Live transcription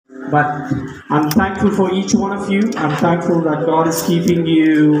But I'm thankful for each one of you. I'm thankful that God is keeping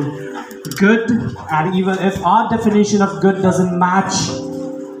you good. And even if our definition of good doesn't match,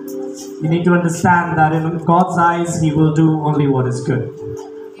 you need to understand that in God's eyes, He will do only what is good.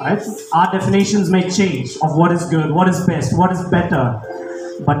 Right? Our definitions may change of what is good, what is best, what is better.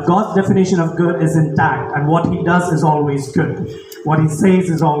 But God's definition of good is intact, and what He does is always good. What He says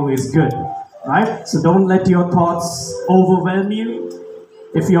is always good. Right? So don't let your thoughts overwhelm you.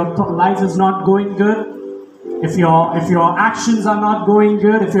 If your life is not going good, if your actions are not going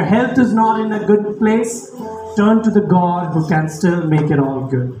good, if your health is not in a good place, turn to the God who can still make it all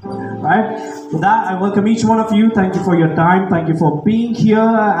good. Right? With that, I welcome each one of you. Thank you for your time. Thank you for being here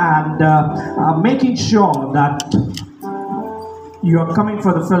and making sure that you are coming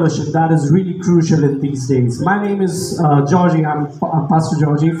for the fellowship. That is really crucial in these days. My name is Georgie. I'm Pastor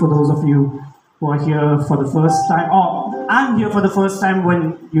Georgie. For those of you who are here for the first time, or I'm here for the first time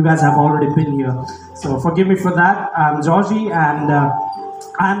when you guys have already been here. So forgive me for that. I'm Georgie, and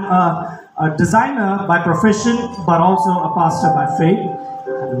I'm a designer by profession, but also a pastor by faith.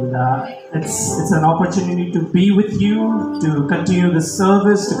 And it's an opportunity to be with you, to continue the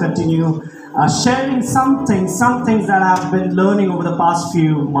service, to continue sharing some things that I've been learning over the past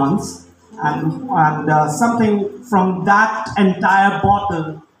few months, and something from that entire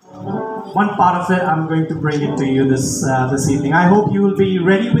bottle. One part of it, I'm going to bring it to you this evening. I hope you will be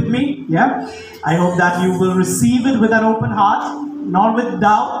ready with me. Yeah, I hope that you will receive it with an open heart, not with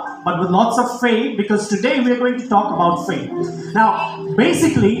doubt, but with lots of faith. Because today we are going to talk about faith. Now,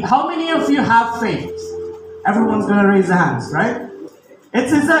 basically, how many of you have faith? Everyone's going to raise their hands, right?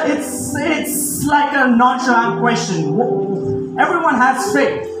 It's like a nonchalant question. Everyone has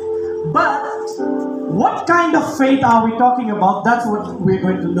faith, but what kind of faith are we talking about? That's what we're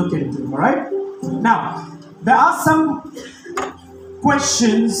going to look into, all right? Now, there are some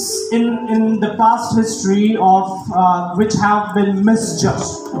questions in the past history of which have been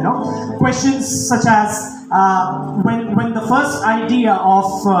misjudged. You know, questions such as when the first idea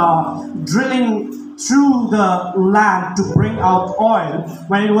of drilling through the land to bring out oil,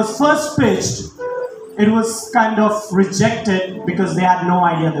 when it was first pitched, it was kind of rejected because they had no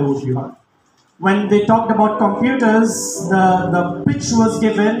idea there would be oil. When they talked about computers, the pitch was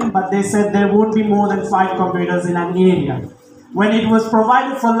given, but they said there won't be more than 5 computers in an area. When it was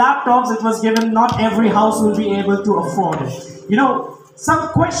provided for laptops, it was given not every house will be able to afford it. You know, some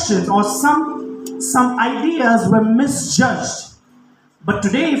questions or some ideas were misjudged. But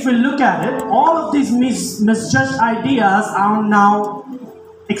today, if we look at it, all of these misjudged ideas are now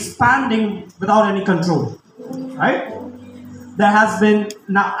expanding without any control. Right? There has been,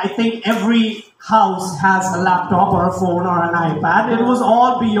 now I think every house has a laptop or a phone or an iPad. It was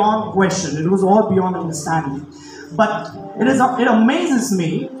all beyond question. It was all beyond understanding. But it amazes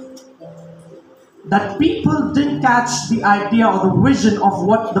me that people didn't catch the idea or the vision of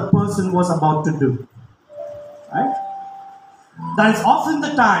what the person was about to do. Right? That is often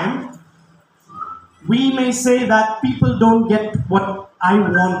the time we may say that people don't get what I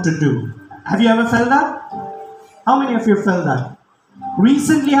want to do. Have you ever felt that? How many of you felt that?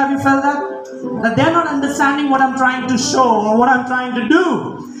 Recently, have you felt that? That they're not understanding what I'm trying to show or what I'm trying to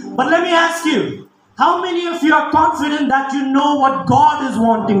do. But let me ask you, how many of you are confident that you know what God is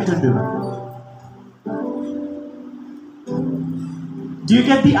wanting to do? Do you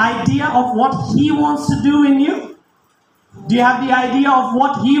get the idea of what He wants to do in you? Do you have the idea of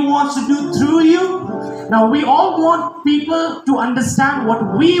what He wants to do through you? Now, we all want people to understand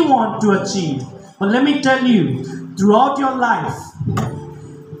what we want to achieve. But let me tell you, throughout your life,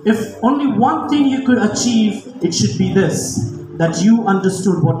 if only one thing you could achieve, it should be this: that you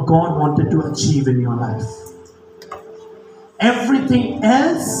understood what God wanted to achieve in your life. Everything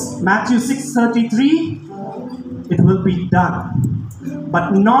else, Matthew 6:33, it will be done,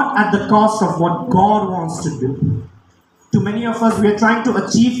 but not at the cost of what God wants to do. To many of us, we are trying to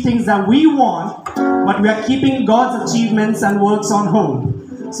achieve things that we want, but we are keeping God's achievements and works on hold.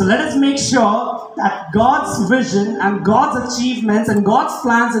 So let us make sure that God's vision and God's achievements and God's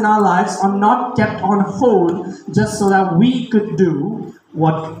plans in our lives are not kept on hold just so that we could do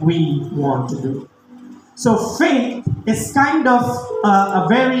what we want to do. So faith is kind of a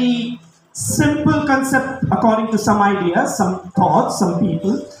very simple concept according to some ideas, some thoughts, some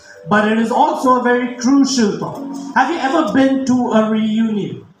people, but it is also a very crucial thought. Have you ever been to a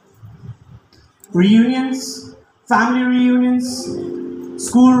reunion? Reunions, family reunions,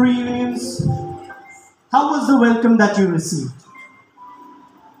 school reunions. How was the welcome that you received?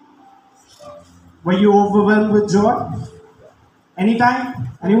 Were you overwhelmed with joy? Anytime?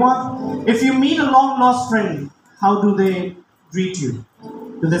 Anyone? If you meet a long lost friend, how do they greet you?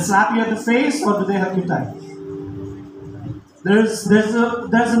 Do they slap you at the face or do they hug you tight? There's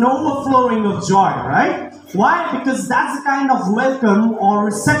an overflowing of joy, right? Why? Because that's the kind of welcome or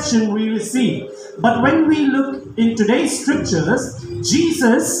reception we receive. But when we look in today's scriptures,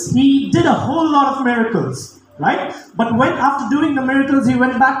 Jesus, he did a whole lot of miracles, right? But when after doing the miracles, he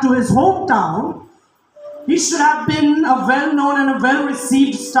went back to his hometown, he should have been a well-known and a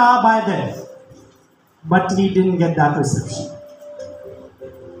well-received star by then. But he didn't get that reception.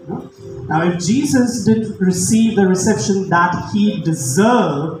 Now, if Jesus didn't receive the reception that he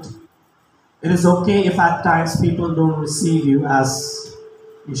deserved, it is okay if at times people don't receive you as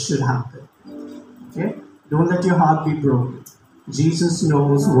you should have been. Okay? Don't let your heart be broken. Jesus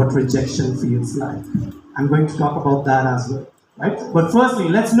knows what rejection feels like. I'm going to talk about that as well. Right? But firstly,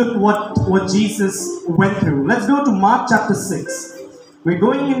 let's look what Jesus went through. Let's go to Mark chapter 6. We're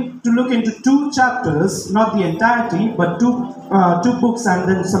going to look into 2 chapters, not the entirety, but two books and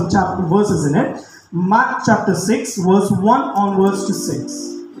then some chapter verses in it. Mark chapter 6, verse 1 onwards to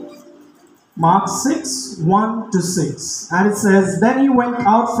 6. Mark 6, 1 to 6. And it says, Then he went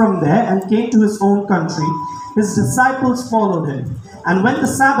out from there and came to his own country. His disciples followed him. And when the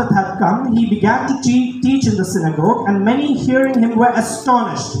Sabbath had come, he began to teach in the synagogue, and many hearing him were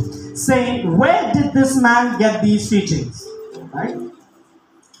astonished, saying, Where did this man get these teachings? Right?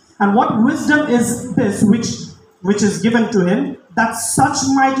 And what wisdom is this which is given to him, that such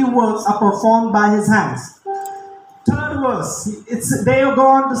mighty works are performed by his hands? Third verse, they go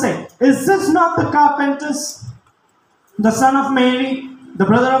on to say, Is this not the carpenter's, the son of Mary, the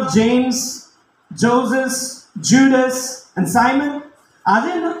brother of James, Joseph, Judas, and Simon?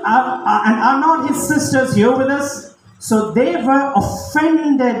 Are not his sisters here with us? So they were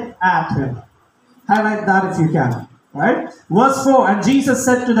offended at him. Highlight that if you can. Right? Verse 4, and Jesus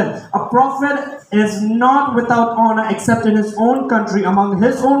said to them, A prophet is not without honor except in his own country, among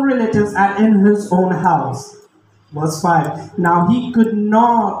his own relatives, and in his own house. Verse 5, now he could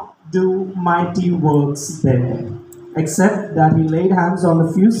not do mighty works there, except that he laid hands on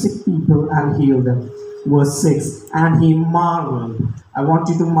a few sick people and healed them. Verse 6, and he marveled. I want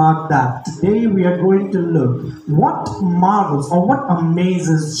you to mark that. Today we are going to look what marvels or what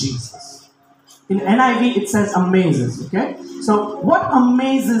amazes Jesus. In NIV it says amazes, okay? So what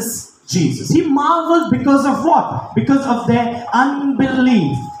amazes Jesus? He marveled because of what? Because of their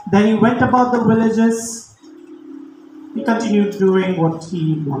unbelief. Then he went about the villages. He continued doing what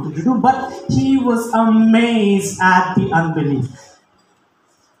he wanted to do, but he was amazed at the unbelief.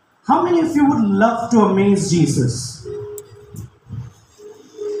 How many of you would love to amaze Jesus?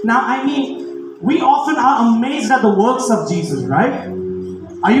 Now, I mean, we often are amazed at the works of Jesus, right?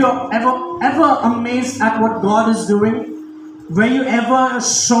 Are you ever amazed at what God is doing? Were you ever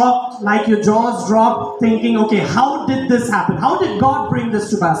shocked, like your jaws dropped, thinking, okay, how did this happen? How did God bring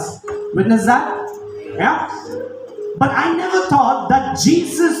this to pass? Witness that? Yeah? But I never thought that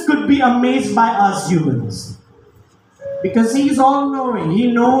Jesus could be amazed by us humans. Because he's all-knowing.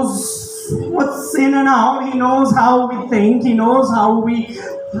 He knows what's in and out. He knows how we think. He knows how we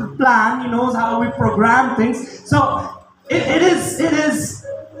plan. He knows how we program things. So it is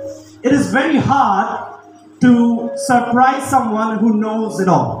very hard to surprise someone who knows it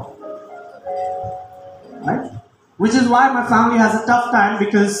all. Right? Which is why my family has a tough time,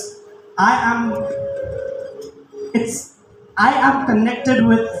 because I am connected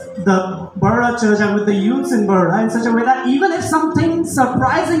with the Burra Church and with the youths in Burra in such a way that even if something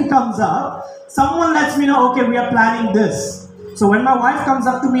surprising comes up, someone lets me know, okay, we are planning this. So when my wife comes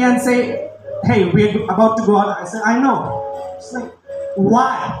up to me and say, hey, we're about to go out, I say, I know. She's like,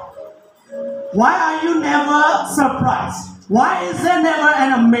 why? Why are you never surprised? Why is there never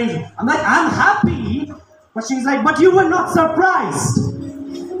an amazing? I'm like, I'm happy. But she's like, but you were not surprised.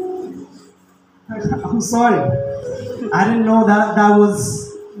 I'm sorry. I didn't know that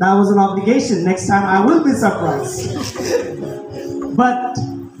was an obligation. Next time I will be surprised. But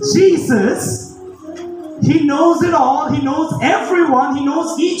Jesus, he knows it all. He knows everyone. He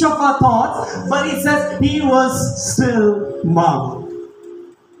knows each of our thoughts. But he says he was still marveled.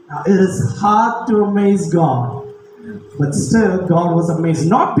 Now, it is hard to amaze God. But still, God was amazed.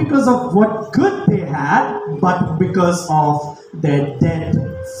 Not because of what good they had, but because of their dead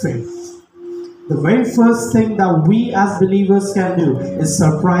faith. The very first thing that we as believers can do is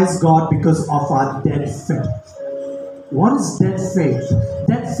surprise God because of our dead faith. What is dead faith?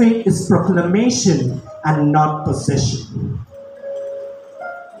 Dead faith is proclamation and not possession.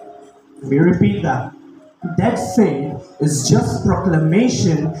 Let me repeat that. Dead faith is just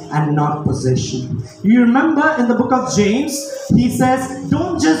proclamation and not possession. You remember in the book of James, he says,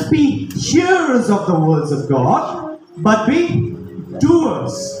 don't just be hearers of the words of God, but be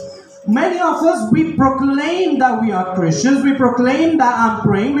doers. Many of us, we proclaim that we are Christians, we proclaim that I'm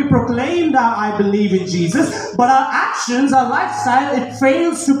praying, we proclaim that I believe in Jesus, but our actions, our lifestyle, it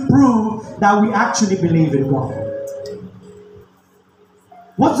fails to prove that we actually believe in God.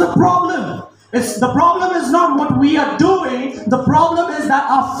 What's the problem? The problem is not what we are doing, the problem is that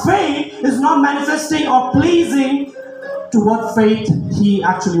our faith is not manifesting or pleasing to what faith He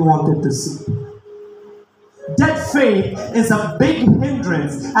actually wanted to see. Dead faith is a big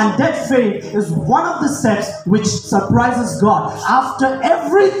hindrance, and dead faith is one of the steps which surprises God. After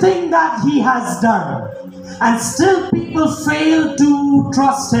everything that He has done, and still people fail to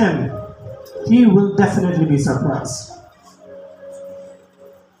trust Him, He will definitely be surprised.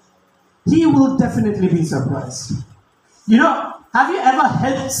 He will definitely be surprised. You know, have you ever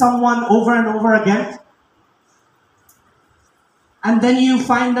helped someone over and over again? And then you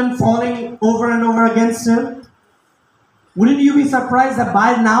find them falling over and over again still? Wouldn't you be surprised that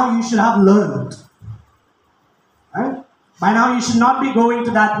by now you should have learned? Right? By now you should not be going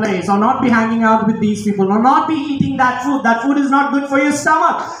to that place, or not be hanging out with these people, or not be eating that food. That food is not good for your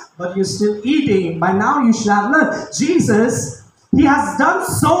stomach, but you're still eating. By now you should have learned. Jesus, He has done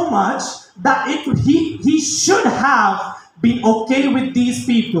so much that he should have been okay with these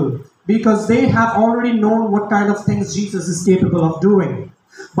people, because they have already known what kind of things Jesus is capable of doing.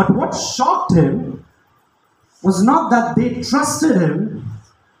 But what shocked Him was not that they trusted Him,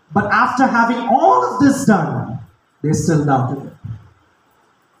 but after having all of this done, they still doubted Him.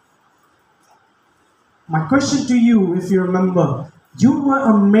 My question to you, if you remember, you were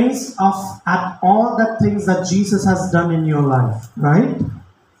amazed at all the things that Jesus has done in your life, right?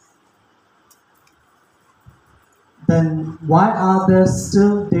 Then why are there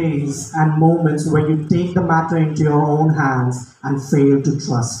still days and moments where you take the matter into your own hands and fail to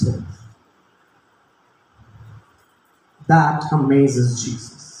trust Him? That amazes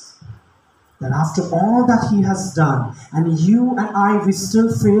Jesus. That after all that He has done, and you and I, we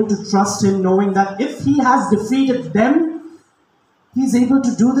still fail to trust Him, knowing that if He has defeated them, He's able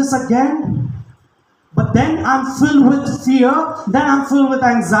to do this again. But then I'm filled with fear, then I'm filled with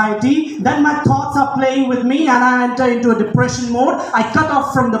anxiety, then my thoughts are playing with me and I enter into a depression mode. I cut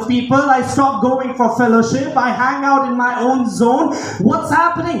off from the people, I stop going for fellowship, I hang out in my own zone. What's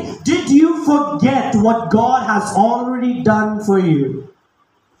happening? Did you forget what God has already done for you?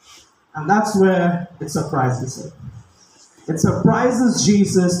 And that's where it surprises Him. It surprises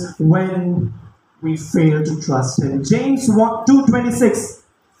Jesus when we fail to trust Him. James 2:26.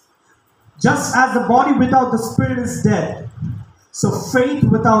 Just as the body without the spirit is dead, so faith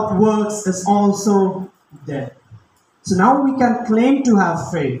without works is also dead. So now we can claim to have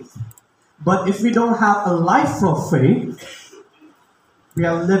faith, but if we don't have a life of faith, we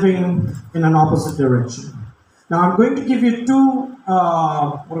are living in an opposite direction. Now I'm going to give you two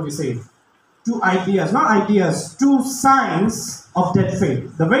two signs of dead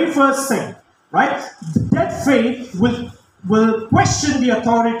faith. The very first thing, right? The dead faith will question the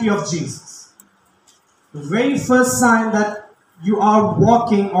authority of Jesus. The very first sign that you are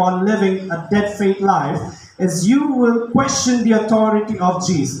walking or living a dead faith life is you will question the authority of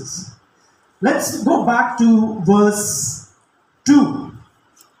Jesus. Let's go back to verse 2.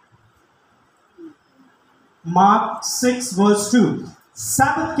 Mark 6 verse 2.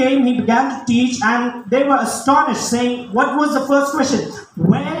 Sabbath came, He began to teach, and they were astonished, saying, what was the first question?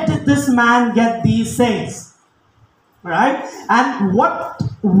 Where did this man get these things? Right? And what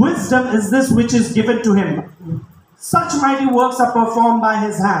wisdom is this which is given to Him? Such mighty works are performed by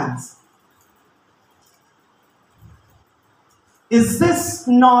His hands. Is this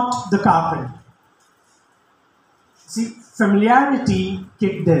not the carpenter? See, familiarity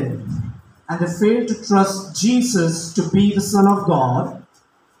kicked in, and they failed to trust Jesus to be the Son of God,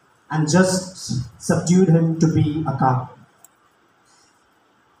 and just subdued Him to be a carpenter.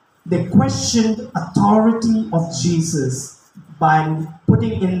 They questioned authority of Jesus by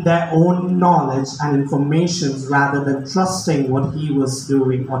putting in their own knowledge and information rather than trusting what He was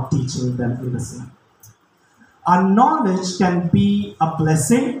doing or teaching them in the same. Our knowledge can be a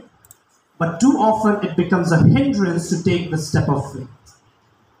blessing, but too often it becomes a hindrance to take the step of faith.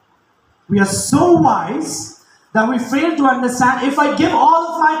 We are so wise that we fail to understand, if I give all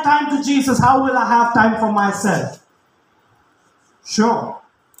of my time to Jesus, how will I have time for myself? Sure.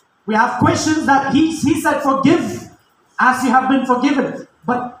 We have questions that He said, forgive as you have been forgiven.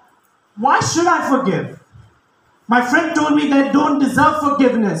 But why should I forgive? My friend told me they don't deserve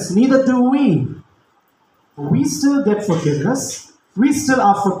forgiveness. Neither do we. We still get forgiveness. We still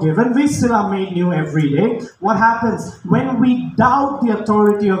are forgiven. We still are made new every day. What happens? When we doubt the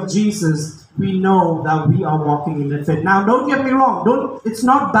authority of Jesus, we know that we are walking in the faith. Now, don't get me wrong. It's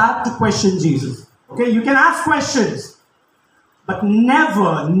not bad to question Jesus. Okay, you can ask questions, but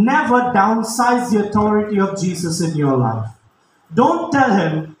never, never downsize the authority of Jesus in your life. Don't tell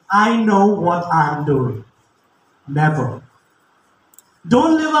him, I know what I'm doing. Never.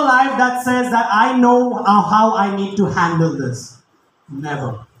 Don't live a life that says that I know how I need to handle this.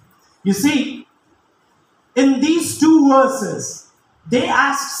 Never. You see, in these two verses, they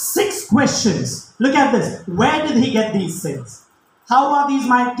ask 6 questions. Look at this. Where did he get these things? How are these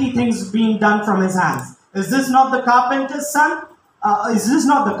mighty things being done from his hands? Is this not the carpenter's son? Is this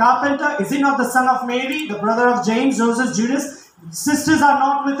not the carpenter? Is he not the son of Mary, the brother of James, Joseph, Judas? Sisters are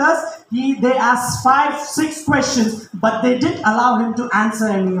not with us. They asked 5, 6 questions, but they didn't allow him to answer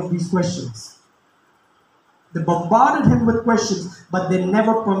any of these questions. They bombarded him with questions, but they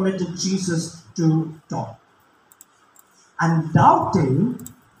never permitted Jesus to talk. And doubting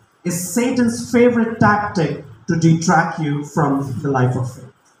is Satan's favorite tactic to detract you from the life of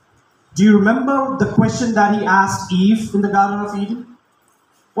faith. Do you remember the question that he asked Eve in the Garden of Eden?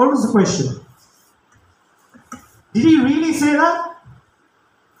 What was the question? Did he really say that?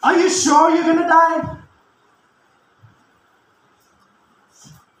 Are you sure you're going to die?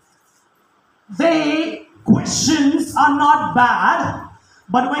 Questions are not bad,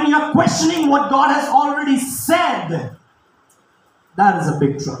 but when you're questioning what God has already said, that is a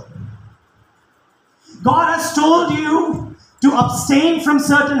big trouble. God has told you to abstain from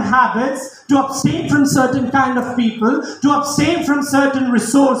certain habits, to abstain from certain kind of people, to abstain from certain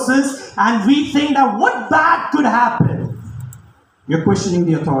resources, and we think that what bad could happen? You're questioning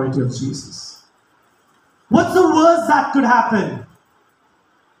the authority of Jesus. What's the worst that could happen?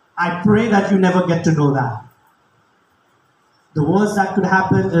 I pray that you never get to know that. The worst that could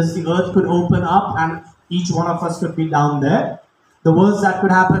happen is the earth could open up and each one of us could be down there. The worst that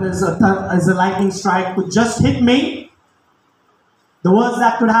could happen is a lightning strike could just hit me. The worst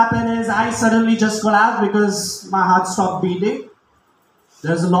that could happen is I suddenly just collapse because my heart stopped beating.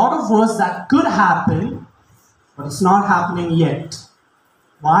 There's a lot of worst that could happen, but it's not happening yet.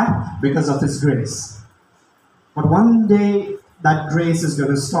 Why? Because of His grace. But one day that grace is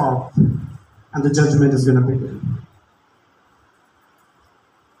going to stop and the judgment is going to begin.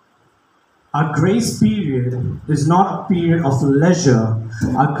 Our grace period is not a period of leisure.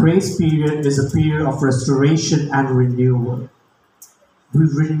 Our grace period is a period of restoration and renewal. We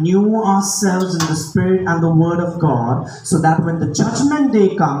renew ourselves in the Spirit and the Word of God so that when the judgment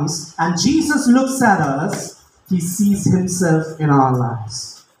day comes and Jesus looks at us, He sees Himself in our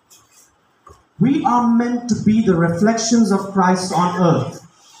lives. We are meant to be the reflections of Christ on earth.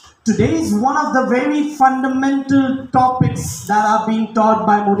 Today is one of the very fundamental topics that are being taught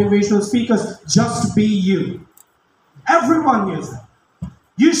by motivational speakers. Just be you. Everyone hears that.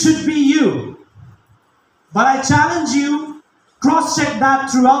 You should be you. But I challenge you, cross-check that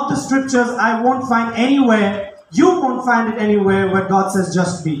throughout the scriptures. I won't find anywhere, you won't find it anywhere where God says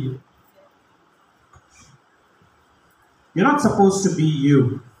just be you. You're not supposed to be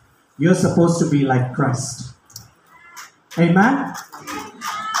you. You're supposed to be like Christ. Amen?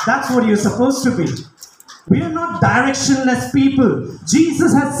 That's what you're supposed to be. We are not directionless people.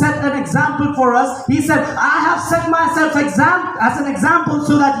 Jesus has set an example for us. He said, I have set myself as an example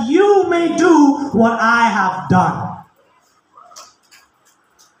so that you may do what I have done.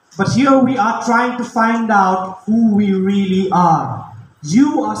 But here we are trying to find out who we really are.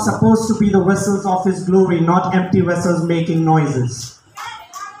 You are supposed to be the vessels of His glory, not empty vessels making noises.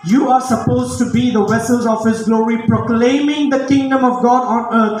 You are supposed to be the vessels of His glory, proclaiming the kingdom of God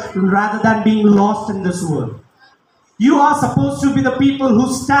on earth rather than being lost in this world. You are supposed to be the people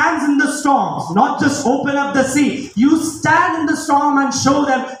who stands in the storms, not just open up the sea. You stand in the storm and show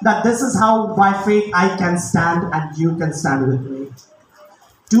them that this is how by faith I can stand and you can stand with me.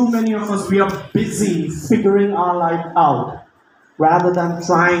 Too many of us, we are busy figuring our life out, rather than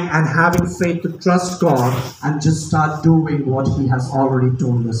trying and having faith to trust God and just start doing what He has already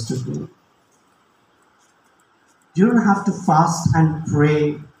told us to do. You don't have to fast and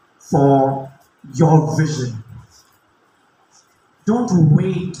pray for your vision. Don't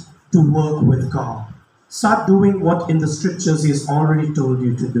wait to work with God. Start doing what in the scriptures He has already told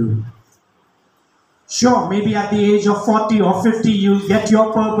you to do. Sure, maybe at the age of 40 or 50, you get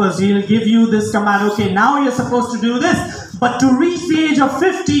your purpose. He'll give you this command. Okay, now you're supposed to do this. But to reach the age of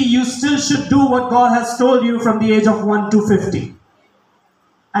 50, you still should do what God has told you from the age of 1 to 50.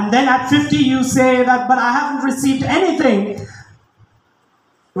 And then at 50, you say that, but I haven't received anything.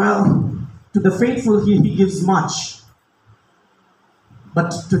 Well, to the faithful, He gives much.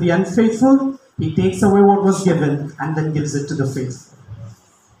 But to the unfaithful, He takes away what was given and then gives it to the faithful.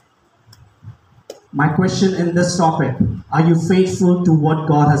 My question in this topic, are you faithful to what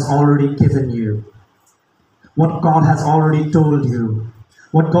God has already given you? What God has already told you?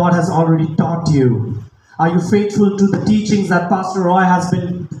 What God has already taught you? Are you faithful to the teachings that Pastor Roy has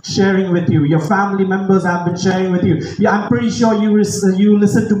been sharing with you? Your family members have been sharing with you. Yeah, I'm pretty sure you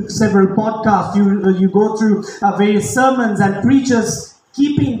listen to several podcasts. You go through various sermons and preachers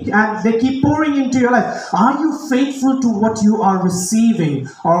they keep pouring into your life. Are you faithful to what you are receiving,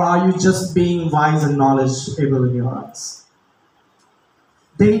 or are you just being wise and knowledgeable in your eyes?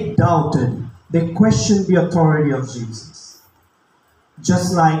 They doubted. They questioned the authority of Jesus,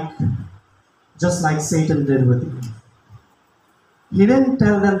 just like Satan did with Eve. He didn't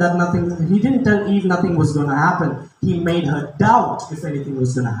tell them that nothing. He didn't tell Eve nothing was going to happen. He made her doubt if anything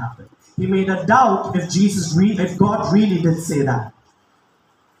was going to happen. He made her doubt if God really did say that.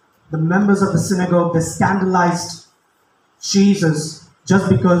 The members of the synagogue, they scandalized Jesus just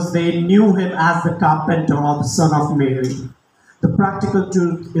because they knew him as the carpenter or the son of Mary. The practical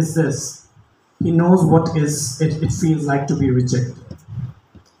truth is this: he knows what it feels like to be rejected.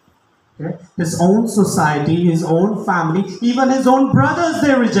 Okay? His own society, his own family, even his own brothers,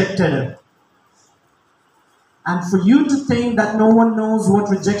 they rejected him. And for you to think that no one knows what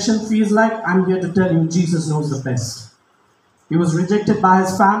rejection feels like, I'm here to tell you, Jesus knows the best. He was rejected by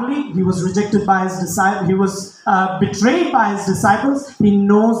his family. He was rejected by his disciples. He was betrayed by his disciples. He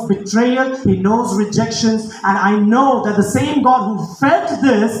knows betrayal. He knows rejections. And I know that the same God who felt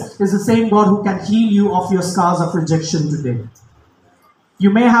this is the same God who can heal you of your scars of rejection today. You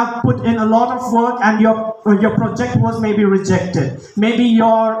may have put in a lot of work and your project was maybe rejected. Maybe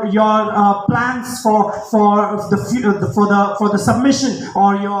your plans for the submission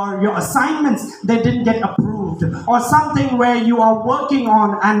or your assignments, they didn't get approved, or something where you are working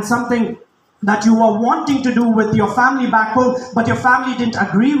on and something that you are wanting to do with your family back home, but your family didn't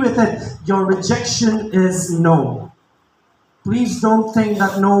agree with it. Your rejection is no. Please don't think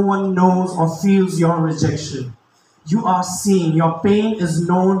that no one knows or feels your rejection. You are seen. Your pain is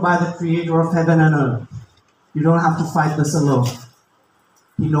known by the Creator of heaven and earth. You don't have to fight this alone.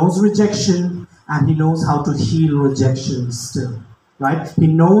 He knows rejection and he knows how to heal rejection still. Right? He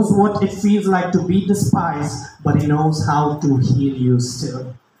knows what it feels like to be despised, but he knows how to heal you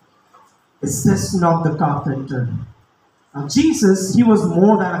still. Is this not the carpenter? Now Jesus, he was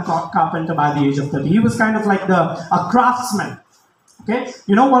more than a carpenter by the age of 30. He was kind of like a craftsman. Okay,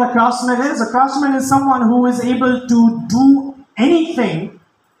 you know what a craftsman is? A craftsman is someone who is able to do anything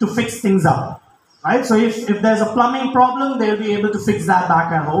to fix things up. Right? So if there's a plumbing problem, they'll be able to fix that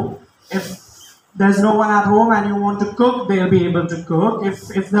back at home. If there's no one at home and you want to cook, they'll be able to cook.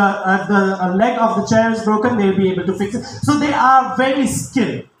 If the leg of the chair is broken, they'll be able to fix it. So they are very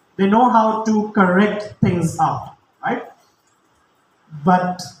skilled. They know how to correct things up. Right?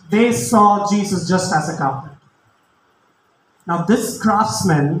 But they saw Jesus just as a carpenter. Now this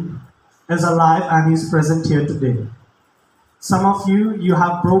craftsman is alive and he's present here today. Some of you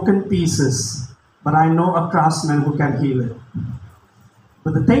have broken pieces, but I know a craftsman who can heal it.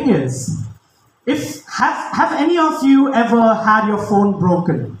 But the thing is, have any of you ever had your phone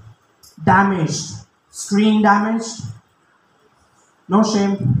broken, damaged, screen damaged? No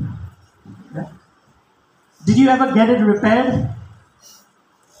shame. Yeah. Did you ever get it repaired?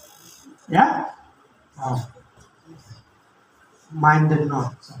 Yeah? Oh. Mine did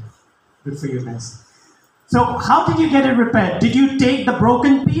not. So good for you guys. So how did you get it repaired? Did you take the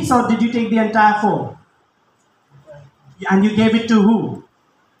broken piece or did you take the entire phone? And you gave it to who?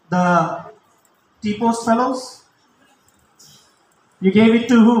 The T-Post fellows? You gave it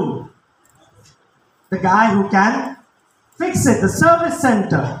to who? The guy who can fix it, the service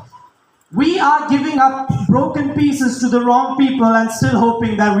center. We are giving up broken pieces to the wrong people and still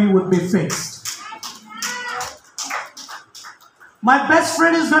hoping that we would be fixed. My best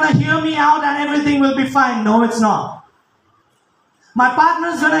friend is going to hear me out and everything will be fine. No, it's not. My partner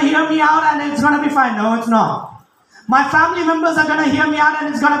is going to hear me out and it's going to be fine. No, it's not. My family members are going to hear me out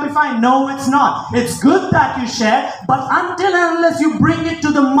and it's going to be fine. No, it's not. It's good that you share, but until and unless you bring it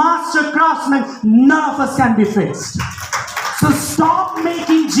to the master craftsman, none of us can be fixed. So stop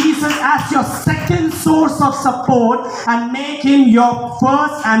making Jesus as your second source of support and make him your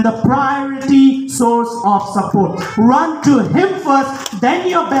first and the priority source of support. Run to him first, then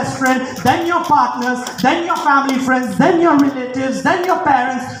your best friend, then your partners, then your family friends, then your relatives, then your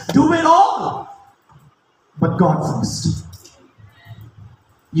parents. Do it all. But God first.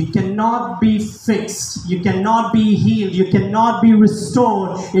 You cannot be fixed. You cannot be healed. You cannot be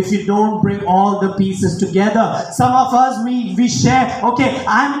restored if you don't bring all the pieces together. Some of us, we share, okay,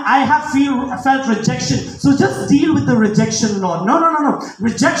 I have felt rejection. So just deal with the rejection, Lord. No.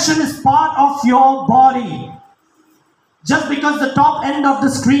 Rejection is part of your body. Just because the top end of the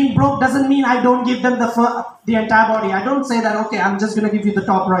screen broke doesn't mean I don't give them the entire body. I don't say that, okay, I'm just going to give you the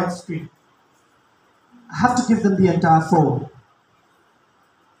top right screen. I have to give them the entire phone.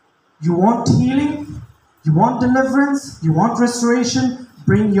 You want healing? You want deliverance? You want restoration?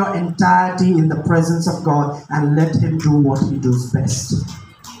 Bring your entirety in the presence of God and let Him do what He does best.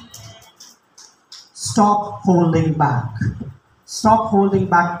 Stop holding back. Stop holding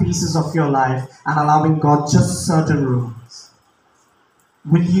back pieces of your life and allowing God just certain rooms.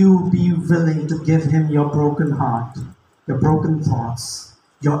 Will you be willing to give Him your broken heart, your broken thoughts,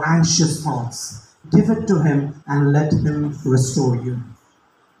 your anxious thoughts? Give it to Him and let Him restore you.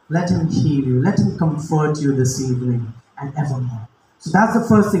 Let Him heal you. Let Him comfort you this evening and evermore. So that's the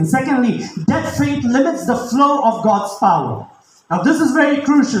first thing. Secondly, dead faith limits the flow of God's power. Now this is very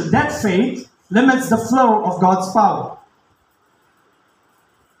crucial. Dead faith limits the flow of God's power.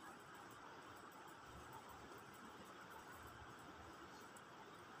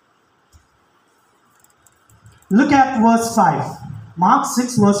 Look at verse 5. Mark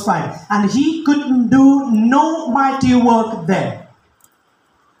 6 verse 5. And he could do no mighty work there.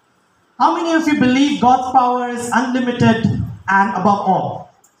 How many of you believe God's power is unlimited and above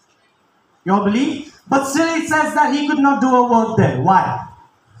all? You all believe? But still it says that he could not do a work there. Why?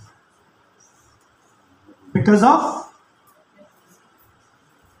 Because of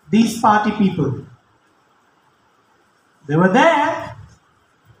these party people. They were there,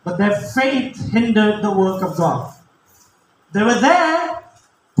 but their faith hindered the work of God. They were there,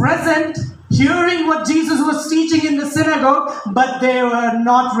 present, hearing what Jesus was teaching in the synagogue, but they were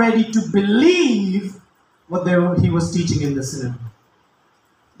not ready to believe what he was teaching in the synagogue.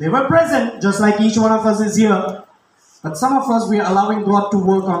 They were present, just like each one of us is here. But some of us, we are allowing God to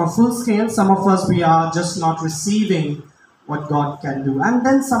work on a full scale. Some of us, we are just not receiving what God can do. And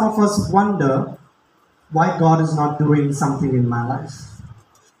then some of us wonder why God is not doing something in my life.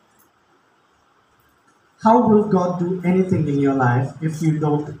 How will God do anything in your life if you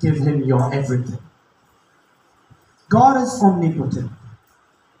don't give Him your everything? God is omnipotent.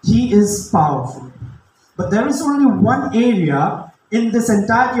 He is powerful. But there is only one area in this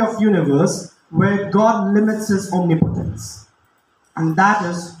entirety of universe where God limits His omnipotence. And that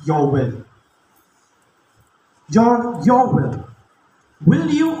is your will. Your will.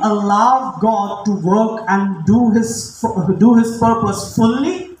 Will you allow God to work and do His purpose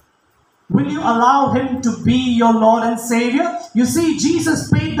fully? Will you allow Him to be your Lord and Savior? You see,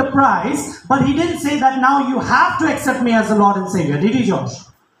 Jesus paid the price, but He didn't say that now you have to accept me as the Lord and Savior. Did He, Josh?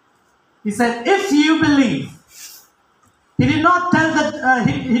 He said, if you believe. He did not tell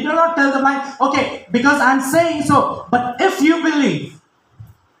the mind, okay, because I'm saying so, but if you believe.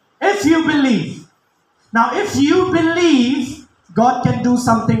 If you believe. Now, if you believe, God can do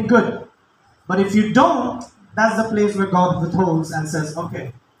something good. But if you don't, that's the place where God withholds and says,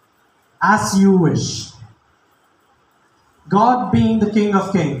 okay, as you wish. God being the King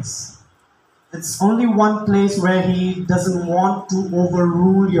of Kings, it's only one place where He doesn't want to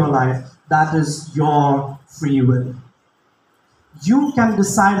overrule your life. That is your free will. You can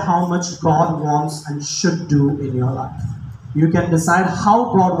decide how much God wants and should do in your life. You can decide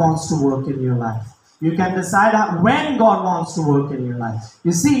how God wants to work in your life. You can decide when God wants to work in your life.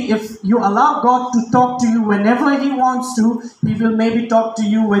 You see, if you allow God to talk to you whenever He wants to, He will maybe talk to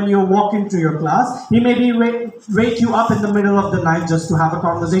you when you're walking to your class. He maybe wake you up in the middle of the night just to have a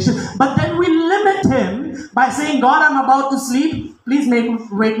conversation. But then we limit Him by saying, God, I'm about to sleep. Please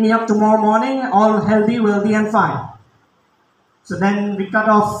wake me up tomorrow morning, all healthy, wealthy, and fine. So then we cut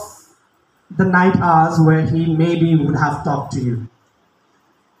off the night hours where He maybe would have talked to you.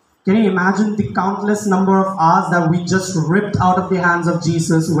 Can you imagine the countless number of hours that we just ripped out of the hands of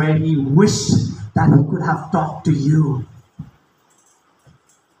Jesus where He wished that He could have talked to you?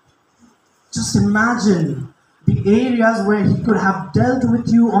 Just imagine the areas where He could have dealt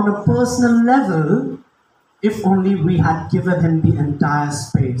with you on a personal level if only we had given Him the entire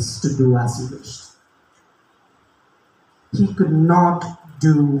space to do as He wished. He could not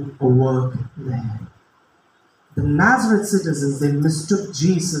do a work there. The Nazareth citizens, they mistook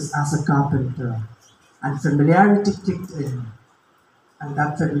Jesus as a carpenter, and familiarity kicked in. And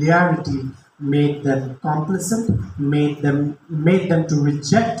that familiarity made them complicit, made them to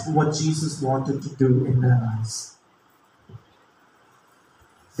reject what Jesus wanted to do in their lives.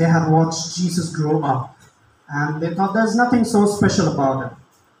 They had watched Jesus grow up, and they thought there's nothing so special about Him.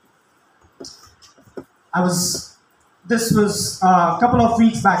 I was, this was a couple of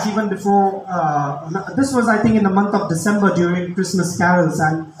weeks back, even before, this was, I think, in the month of December during Christmas carols,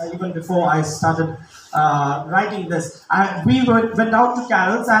 and even before I started writing this. Went out to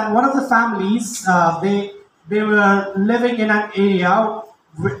carols, and one of the families, they were living in an area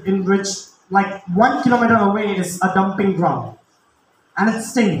in which, like, 1 kilometer away is a dumping ground, and it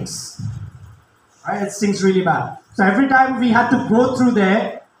stinks. Right? It stinks really bad. So every time we had to go through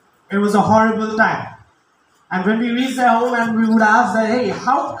there, it was a horrible time. And when we reached their home and we would ask them, hey,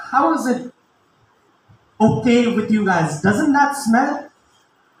 how is it okay with you guys? Doesn't that smell?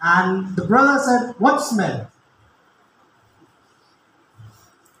 And the brother said, what smell?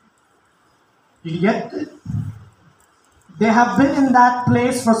 Did you get it? They have been in that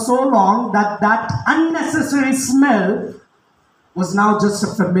place for so long that that unnecessary smell was now just a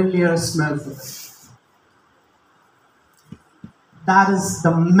familiar smell for them. That is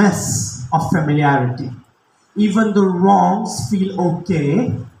the mess of familiarity. Even the wrongs feel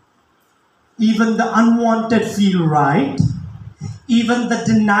okay. Even the unwanted feel right. Even the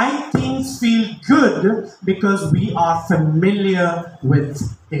denied things feel good because we are familiar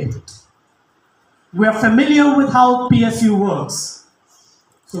with it. We are familiar with how PSU works,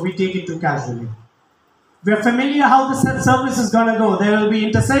 so we take it too casually. We are familiar how the service is going to go. There will be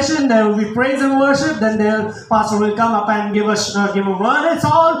intercession, there will be praise and worship, then the pastor will come up and give a word. It's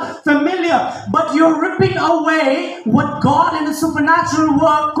all familiar. But you're ripping away what God in the supernatural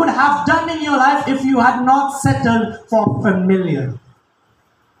work could have done in your life if you had not settled for familiar.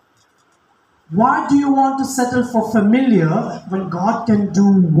 Why do you want to settle for familiar when God can do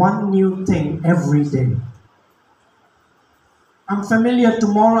one new thing every day? I'm familiar,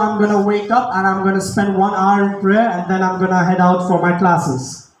 tomorrow I'm going to wake up and I'm going to spend 1 hour in prayer and then I'm going to head out for my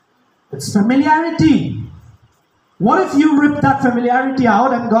classes. It's familiarity. What if you rip that familiarity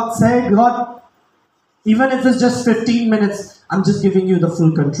out and God say, God, even if it's just 15 minutes, I'm just giving you the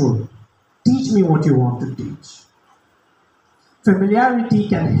full control. Teach me what you want to teach. Familiarity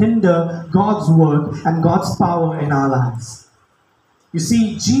can hinder God's work and God's power in our lives. You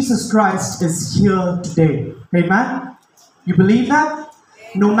see, Jesus Christ is here today. Amen? You believe that?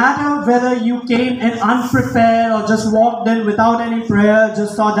 No matter whether you came in unprepared or just walked in without any prayer,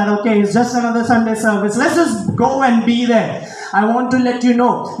 just thought that, okay, it's just another Sunday service, let's just go and be there. I want to let you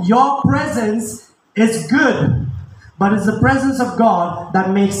know, your presence is good, but it's the presence of God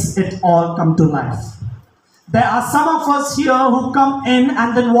that makes it all come to life. There are some of us here who come in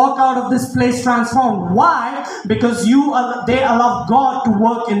and then walk out of this place transformed. Why? Because they allow God to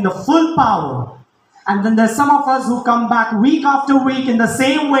work in the full power. And then there's some of us who come back week after week in the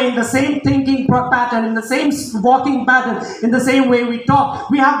same way, in the same thinking pattern, in the same walking pattern, in the same way we talk.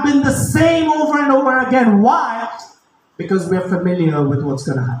 We have been the same over and over again. Why? Because we are familiar with what's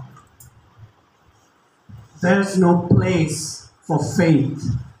going to happen. There's no place for faith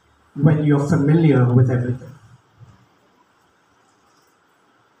when you're familiar with everything.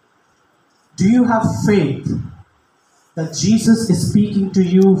 Do you have faith that Jesus is speaking to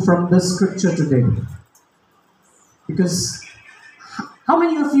you from this scripture today? Because how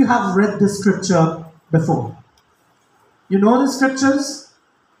many of you have read this scripture before? You know the scriptures?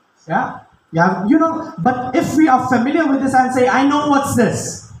 Yeah? Yeah, you know, but if we are familiar with this and say, I know what's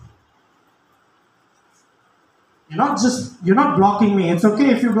this. You're not blocking me. It's okay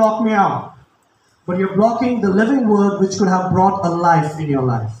if you block me out. But you're blocking the living word which could have brought a life in your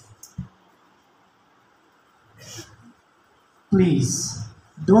life. Please,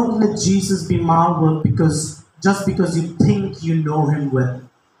 don't let Jesus be marveled just because you think you know him well.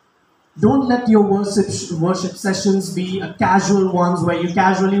 Don't let your worship sessions be casual ones where you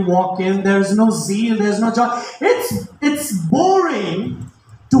casually walk in. There's no zeal, there's no joy. It's boring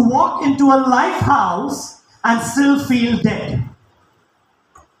to walk into a life house and still feel dead.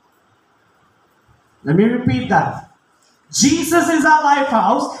 Let me repeat that. Jesus is our life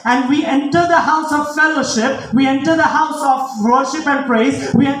house, and we enter the house of fellowship, we enter the house of worship and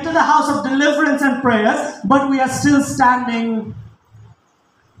praise, we enter the house of deliverance and prayers, but we are still standing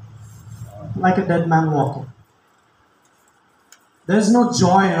like a dead man walking. There's no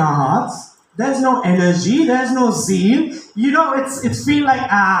joy in our hearts, there's no energy, there's no zeal. You know, it's feel like,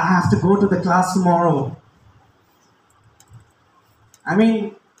 I have to go to the class tomorrow. I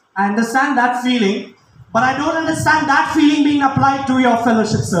mean, I understand that feeling, but I don't understand that feeling being applied to your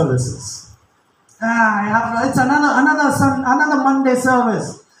fellowship services. It's another Monday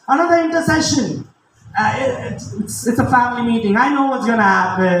service, another intercession. It's a family meeting. I know what's going to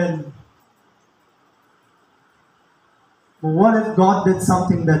happen. But what if God did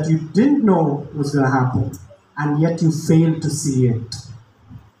something that you didn't know was going to happen, and yet you failed to see it?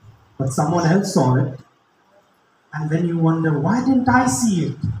 But someone else saw it, And then you wonder, why didn't I see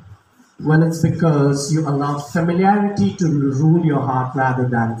it? Well, it's because you allowed familiarity to rule your heart rather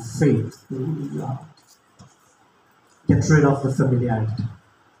than faith to rule your heart. Get rid of the familiarity.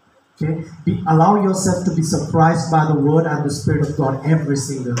 Okay? Allow yourself to be surprised by the Word and the Spirit of God every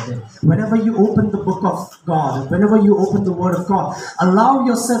single day. Whenever you open the book of God, whenever you open the Word of God, allow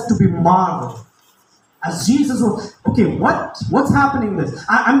yourself to be marveled. As Jesus was, okay, what's happening this?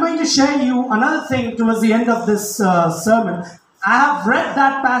 I'm going to share you another thing towards the end of this sermon. I have read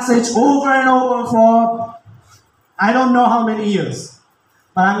that passage over and over for I don't know how many years.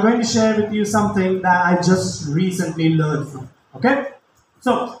 But I'm going to share with you something that I just recently learned from. Okay?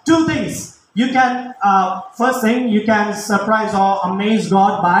 So, two things. You can, first thing, you can surprise or amaze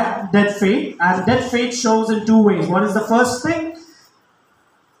God by dead faith. And dead faith shows in two ways. What is the first thing?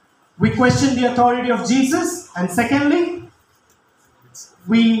 We question the authority of Jesus. And secondly,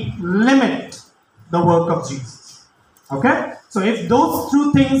 we limit the work of Jesus. Okay? So if those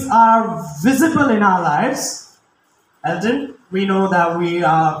two things are visible in our lives, then we know that we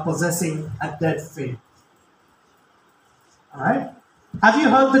are possessing a dead faith. Alright? Have you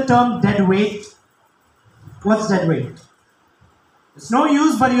heard the term dead weight? What's dead weight? It's no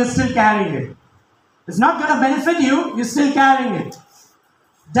use, but you're still carrying it. It's not going to benefit you, you're still carrying it.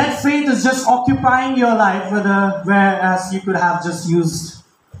 Dead faith is just occupying your life, whereas you could have just used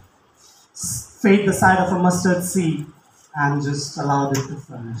faith the size of a mustard seed and just allowed it to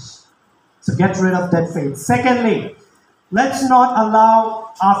flourish. So get rid of dead faith. Secondly, let's not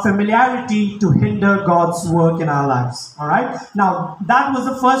allow our familiarity to hinder God's work in our lives. Alright? Now, that was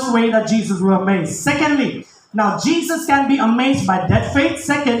the first way that Jesus was amazed. Secondly, now Jesus can be amazed by dead faith.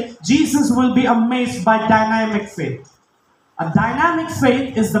 Second, Jesus will be amazed by dynamic faith. A dynamic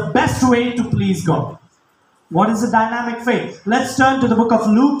faith is the best way to please God. What is a dynamic faith? Let's turn to the book of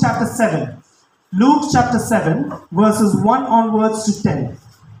Luke chapter 7. Luke chapter 7, verses 1 onwards to 10.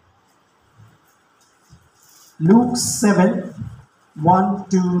 Luke 7, 1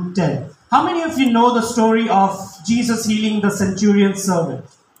 to 10. How many of you know the story of Jesus healing the centurion's servant?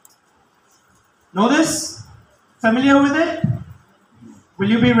 Know this? Familiar with it? Will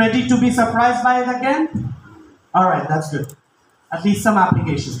you be ready to be surprised by it again? Alright, that's good. At least some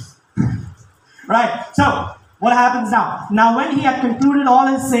applications. Right, so what happens now? Now when he had concluded all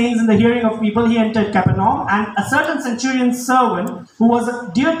his sayings in the hearing of people, he entered Capernaum, and a certain centurion's servant, who was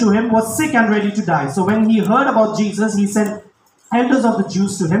dear to him, was sick and ready to die. So when he heard about Jesus, he sent elders of the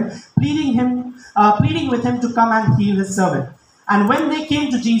Jews to him, pleading with him to come and heal his servant. And when they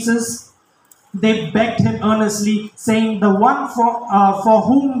came to Jesus, they begged him earnestly, saying, the one for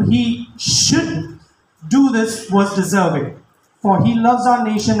whom he should do this was deserving. For he loves our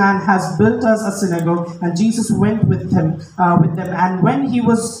nation and has built us a synagogue. And Jesus went with them. And when he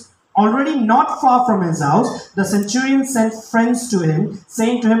was already not far from his house, the centurion sent friends to him,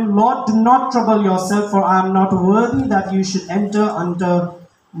 saying to him, Lord, do not trouble yourself, for I am not worthy that you should enter under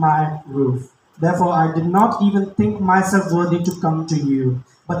my roof. Therefore I did not even think myself worthy to come to you.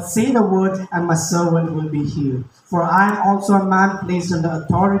 But say the word, and my servant will be healed. For I am also a man placed under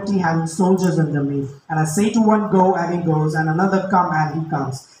authority, having soldiers under me. And I say to one, go, and he goes, and another, come, and he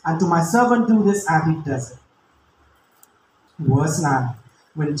comes. And to my servant, do this, and he does it. Verse 9.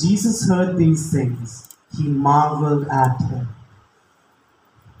 When Jesus heard these things, he marveled at him.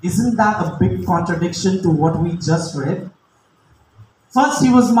 Isn't that a big contradiction to what we just read? First,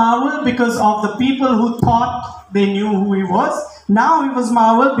 he was marveled because of the people who thought they knew who he was. Now he was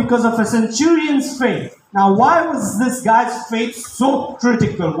marveled because of a centurion's faith. Now, why was this guy's faith so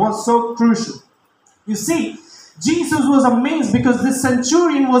critical, was so crucial? You see, Jesus was amazed because this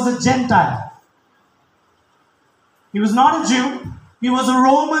centurion was a Gentile. He was not a Jew. He was a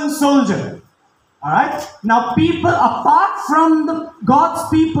Roman soldier. Alright? Now, people, apart from God's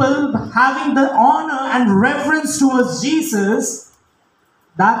people having the honor and reverence towards Jesus,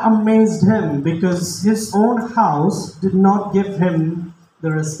 that amazed him because his own house did not give him the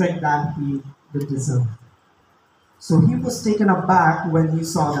respect that he did deserve. So he was taken aback when he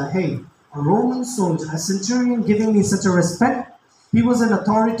saw that, hey, a Roman soldier, a centurion giving me such a respect. He was an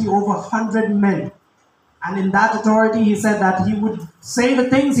authority over 100 men. And in that authority, he said that he would say the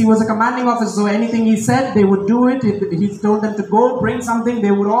things. He was a commanding officer, so anything he said, they would do it. If he told them to go, bring something, they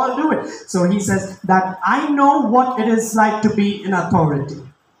would all do it. So he says that I know what it is like to be in authority.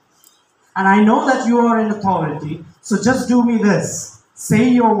 And I know that you are in authority, so just do me this. Say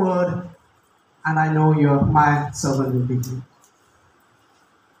your word, and I know my servant will be healed.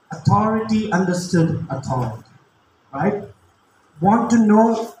 Authority understood authority, right? Want to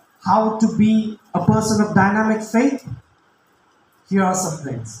know how to be a person of dynamic faith? Here are some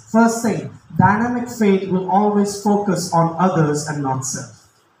things. First thing, dynamic faith will always focus on others and not self.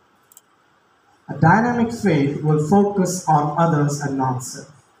 A dynamic faith will focus on others and not self.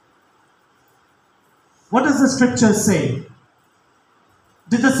 What does the scripture say?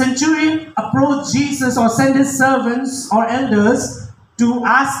 Did the centurion approach Jesus or send his servants or elders to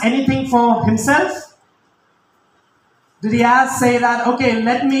ask anything for himself? Did he say that, okay,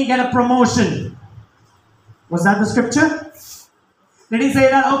 let me get a promotion? Was that the scripture? Did he say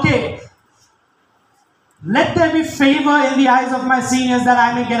that, okay, let there be favor in the eyes of my seniors that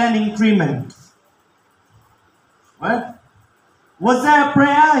I may get an increment? What? Was there a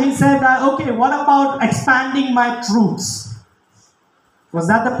prayer? He said that, okay, what about expanding my troops? Was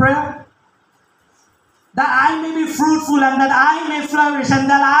that the prayer? That I may be fruitful and that I may flourish and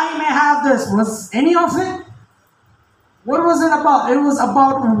that I may have this. Was any of it? What was it about? It was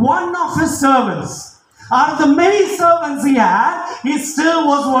about one of his servants. Out of the many servants he had, he still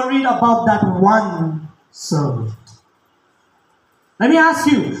was worried about that one servant. Let me ask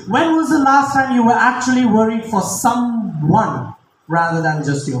you, when was the last time you were actually worried for someone rather than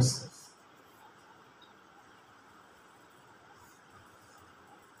just yourself?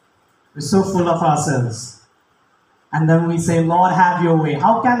 We're so full of ourselves. And then we say, Lord, have your way.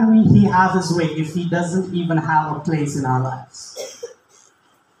 How can he have his way if he doesn't even have a place in our lives?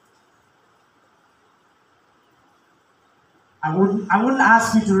 I wouldn't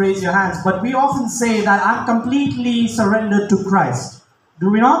ask you to raise your hands, but we often say that I'm completely surrendered to Christ. Do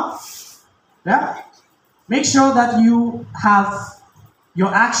we not? Yeah? Make sure that you have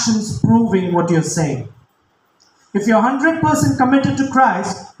your actions proving what you're saying. If you're 100% committed to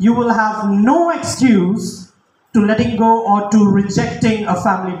Christ, you will have no excuse to letting go or to rejecting a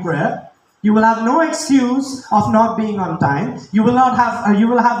family prayer. You will have no excuse of not being on time. You will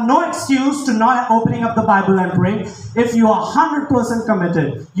have no excuse to not opening up the Bible and praying. If you are 100%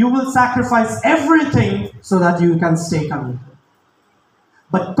 committed, you will sacrifice everything so that you can stay committed.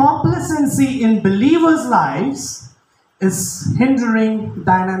 But complacency in believers' lives is hindering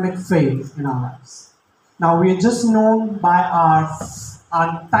dynamic faith in our lives. Now, we are just known by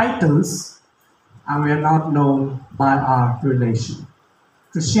our titles, and we are not known by our relation.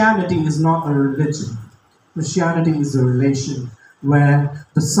 Christianity is not a religion. Christianity is a relation where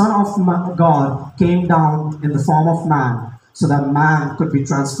the Son of God came down in the form of man so that man could be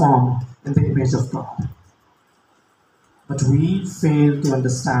transformed in the image of God. But we fail to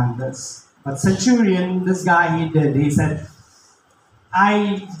understand this. But Centurion, this guy, he said,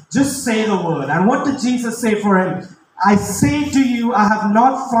 I just say the word. And what did Jesus say for him? I say to you, I have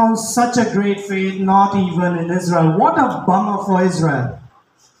not found such a great faith, not even in Israel. What a bummer for Israel.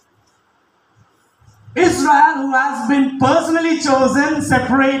 Israel, who has been personally chosen,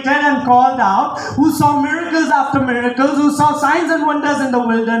 separated and called out, who saw miracles after miracles, who saw signs and wonders in the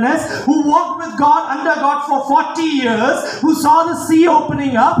wilderness, who walked with God, under God for 40 years, who saw the sea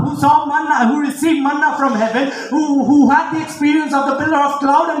opening up, who saw manna, who received manna from heaven, who had the experience of the pillar of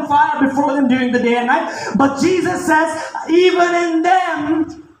cloud and fire before them during the day and night. But Jesus says, even in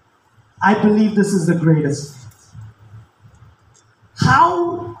them, I believe this is the greatest.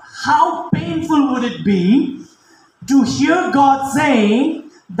 How painful would it be to hear God saying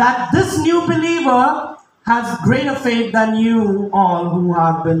that this new believer has greater faith than you all who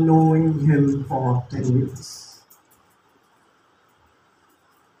have been knowing him for 10 years?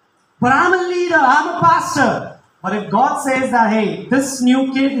 But I'm a leader, I'm a pastor. But if God says that, hey, this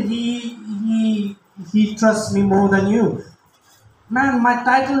new kid, he trusts me more than you. Man, my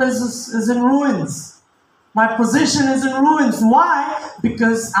title is in ruins. My position is in ruins. Why?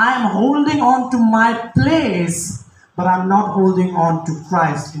 Because I am holding on to my place, but I'm not holding on to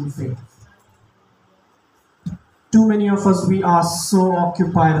Christ in faith. Too many of us, we are so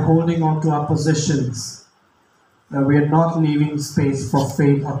occupied holding on to our positions that we are not leaving space for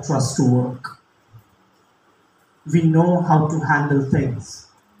faith or trust to work. We know how to handle things,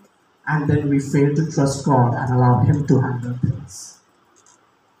 and then we fail to trust God and allow Him to handle things.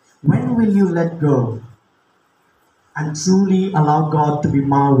 When will you let go and truly allow God to be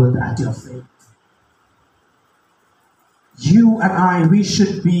marveled at your faith? You and I,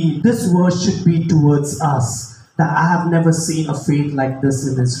 this word should be towards us, that I have never seen a faith like this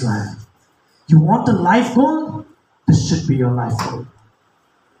in Israel. You want a life goal? This should be your life goal.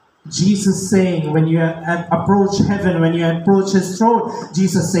 Jesus saying, when you approach heaven, when you approach His throne,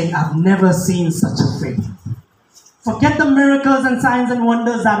 Jesus saying, I've never seen such a faith. Forget the miracles and signs and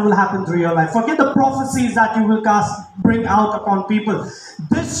wonders that will happen through your life. Forget the prophecies that you will bring out upon people.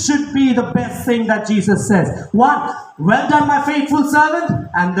 This should be the best thing that Jesus says. One, well done, my faithful servant.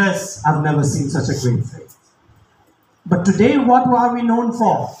 And this, I've never seen such a great faith. But today, what are we known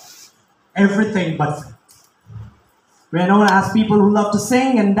for? Everything but faith. We are known as people who love to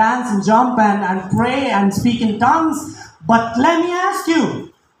sing and dance and jump and pray and speak in tongues. But let me ask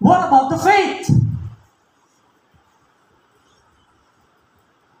you, what about the faith?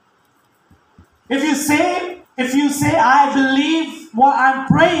 If you say, I believe what I'm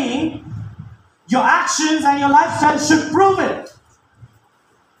praying, your actions and your lifestyle should prove it.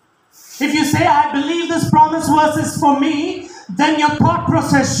 If you say, I believe this promise verse is for me, then your thought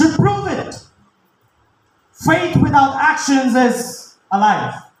process should prove it. Faith without actions is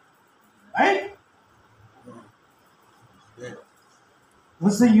alive. Right?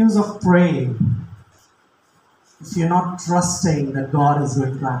 What's the use of praying if you're not trusting that God is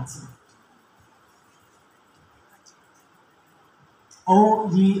going to answer?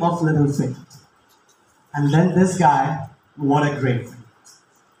 Oh, ye of little faith. And then this guy, what a great faith.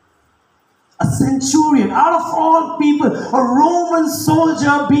 A centurion, out of all people, a Roman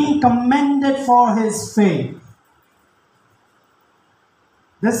soldier being commended for his faith.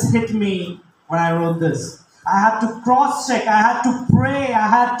 This hit me when I wrote this. I had to cross-check, I had to pray, I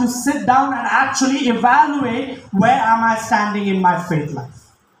had to sit down and actually evaluate where am I standing in my faith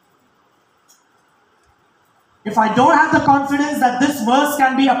life. If I don't have the confidence that this verse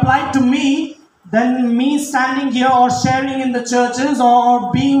can be applied to me, then me standing here or sharing in the churches or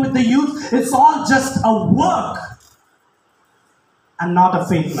being with the youth, it's all just a work and not a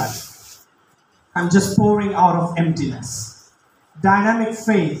faith life. I'm just pouring out of emptiness. Dynamic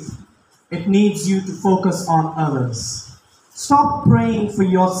faith, it needs you to focus on others. Stop praying for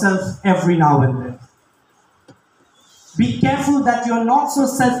yourself every now and then. Be careful that you're not so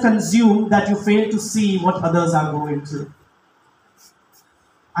self-consumed that you fail to see what others are going through.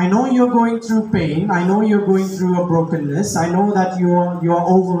 I know you're going through pain. I know you're going through a brokenness. I know that you're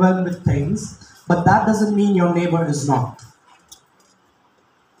overwhelmed with things. But that doesn't mean your neighbor is not.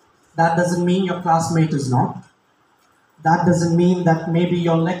 That doesn't mean your classmate is not. That doesn't mean that maybe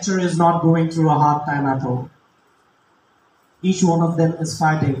your lecturer is not going through a hard time at all. Each one of them is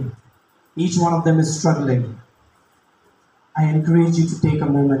fighting. Each one of them is struggling. I encourage you to take a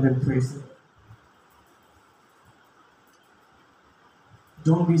moment and pray for them.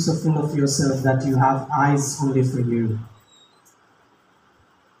 Don't be so full of yourself that you have eyes only for you.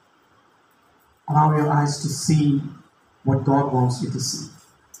 Allow your eyes to see what God wants you to see.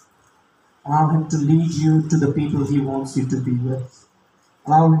 Allow Him to lead you to the people He wants you to be with.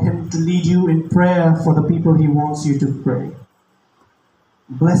 Allow Him to lead you in prayer for the people He wants you to pray.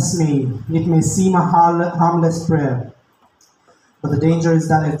 Bless me. It may seem a harmless prayer, but the danger is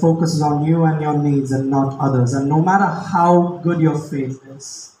that it focuses on you and your needs and not others. And no matter how good your faith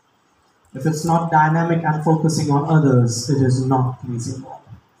is, if it's not dynamic and focusing on others, it is not pleasing God.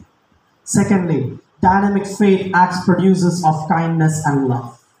 Secondly, dynamic faith acts produces of kindness and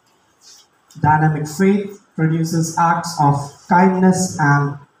love. Dynamic faith produces acts of kindness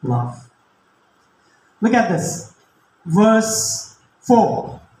and love. Look at this. Verse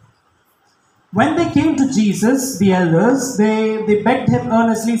 4. When they came to Jesus, the elders, they begged him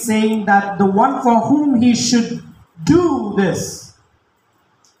earnestly, saying that the one for whom he should do this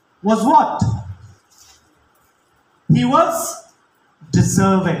was what? He was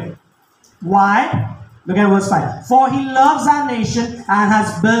deserving. Why? Look at verse 5. For he loves our nation and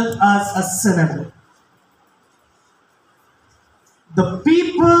has built us a synagogue. The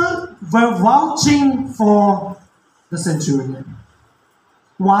people were vouching for the centurion.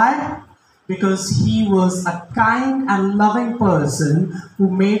 Why? Because he was a kind and loving person who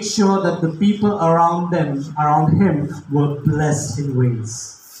made sure that the people around him, were blessed in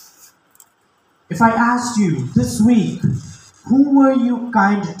ways. If I asked you this week, who were you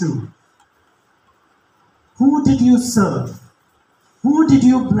kind to? Who did you serve? Who did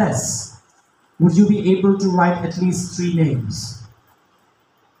you bless? Would you be able to write at least 3 names?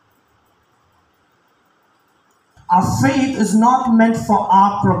 Our faith is not meant for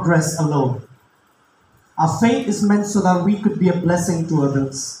our progress alone. Our faith is meant so that we could be a blessing to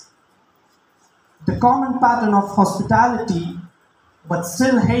others. The common pattern of hospitality, but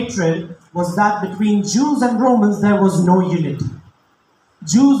still hatred, was that between Jews and Romans there was no unity.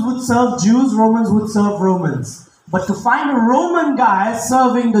 Jews would serve Jews, Romans would serve Romans. But to find a Roman guy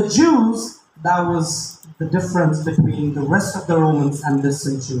serving the Jews, that was the difference between the rest of the Romans and the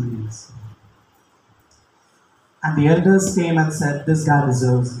centurions. And the elders came and said, this guy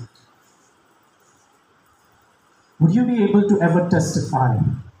deserves it. Would you be able to ever testify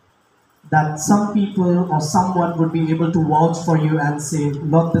that some people or someone would be able to vouch for you and say,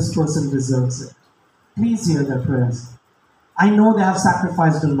 Lord, this person deserves it? Please hear their prayers. I know they have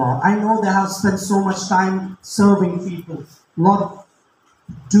sacrificed a lot. I know they have spent so much time serving people. Lord,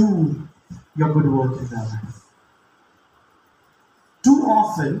 do your good work in their life. Too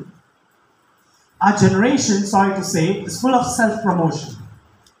often, our generation, sorry to say, is full of self-promotion.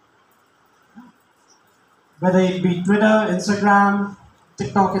 Whether it be Twitter, Instagram,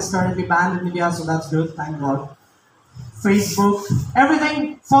 TikTok is currently banned in India, so that's good, thank God. Facebook,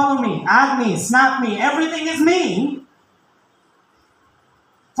 everything, follow me, add me, snap me, everything is me.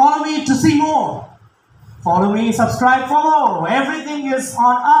 Follow me to see more. Follow me, subscribe for more. Everything is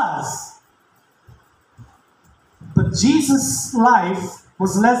on us. But Jesus' life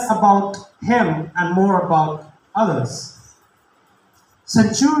was less about him and more about others.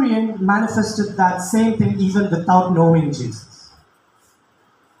 Centurion manifested that same thing even without knowing Jesus.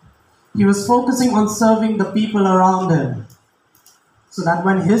 He was focusing on serving the people around him, so that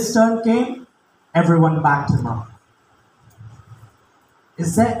when his turn came, everyone backed him up.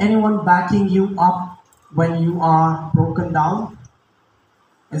 Is there anyone backing you up when you are broken down?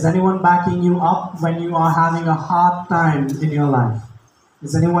 Is anyone backing you up when you are having a hard time in your life?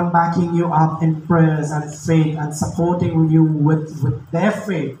 Is anyone backing you up in prayers and faith and supporting you with their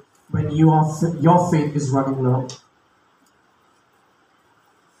faith when your faith is running low?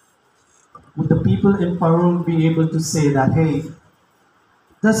 Would the people in Parul be able to say that, hey,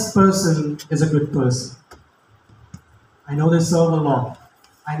 this person is a good person. I know they serve a lot.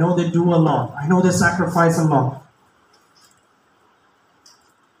 I know they do a lot. I know they sacrifice a lot.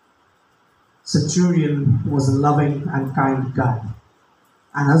 Centurion was a loving and kind guy.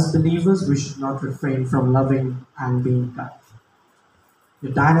 And as believers, we should not refrain from loving and being kind.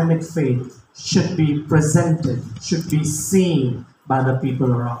 Your dynamic faith should be presented, should be seen by the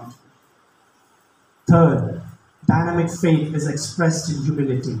people around you. Third, dynamic faith is expressed in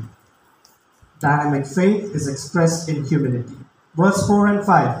humility. Dynamic faith is expressed in humility. Verse 4 and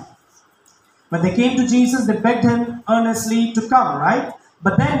 5. When they came to Jesus, they begged him earnestly to come, right?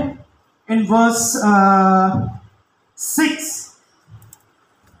 But then in verse 6,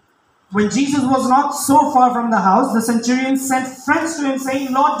 when Jesus was not so far from the house, the centurion sent friends to him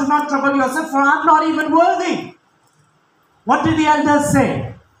saying, Lord, do not trouble yourself, for I am not even worthy. What did the elders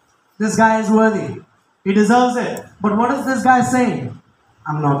say? This guy is worthy. He deserves it. But what is this guy saying?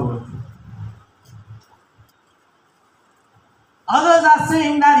 I'm not worthy. Others are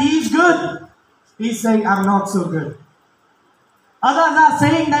saying that he's good. He's saying, I'm not so good. Others are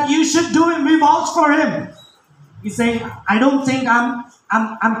saying that you should do it. We vouch for him. He's saying, I don't think I'm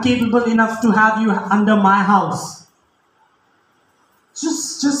capable enough to have you under my house.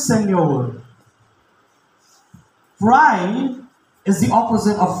 Just send your word. Pride is the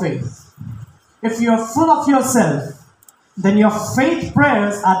opposite of faith. If you're full of yourself, then your faith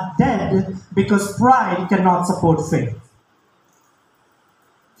prayers are dead because pride cannot support faith.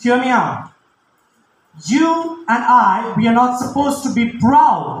 Hear me out. You and I, we are not supposed to be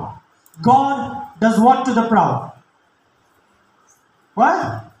proud. God does what to the proud?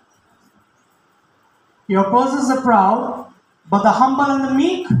 What? He opposes the proud, but the humble and the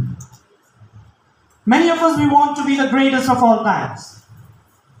meek? Many of us, we want to be the greatest of all times.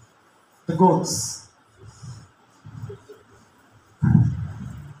 The goats.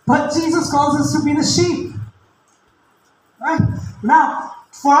 But Jesus calls us to be the sheep. Right? Now,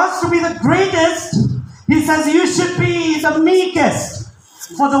 for us to be the greatest, he says you should be the meekest.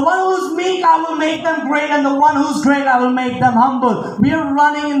 For the one who's meek, I will make them great, and the one who's great, I will make them humble. We are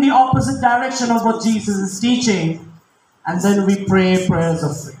running in the opposite direction of what Jesus is teaching, and then we pray prayers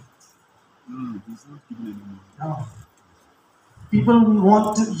of faith. No. We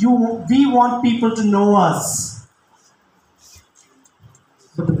want people to know us.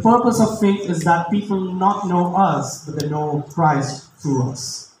 But the purpose of faith is that people not know us, but they know Christ through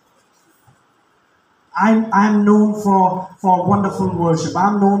us. I'm known for wonderful worship.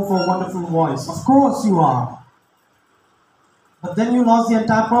 I'm known for wonderful voice. Of course you are. But then you lost the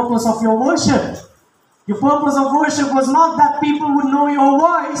entire purpose of your worship. Your purpose of worship was not that people would know your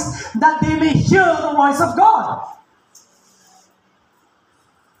voice, that they may hear the voice of God.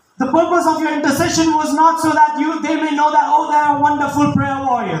 The purpose of your intercession was not so that they may know that, oh, they are wonderful prayer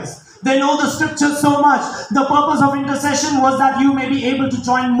warriors. They know the scriptures so much. The purpose of intercession was that you may be able to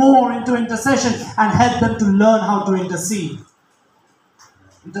join more into intercession and help them to learn how to intercede.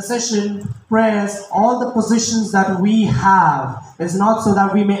 Intercession, prayers, all the positions that we have is not so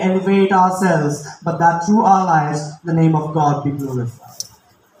that we may elevate ourselves, but that through our lives, the name of God be glorified.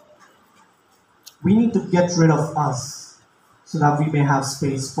 We need to get rid of us so that we may have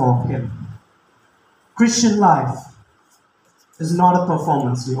space for Him. Christian life is not a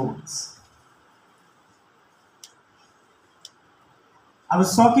performance, humans. I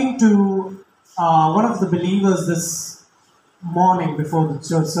was talking to one of the believers this morning before the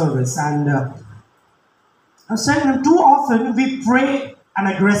church service, and I was telling him too often we pray an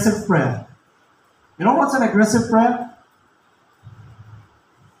aggressive prayer. You know what's an aggressive prayer?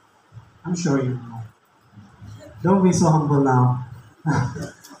 I'm sure you know. Don't be so humble now.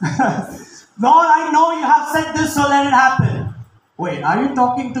 Lord, I know you have said this, so let it happen. Wait, are you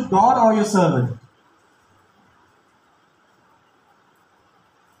talking to God or your servant?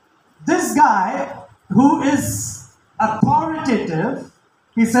 This guy who is authoritative,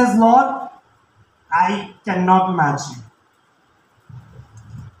 he says, Lord, I cannot match you.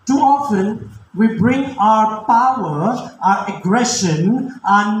 Too often, we bring our power, our aggression,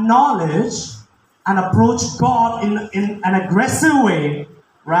 our knowledge, and approach God in an aggressive way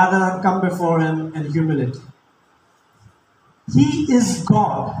rather than come before Him in humility. He is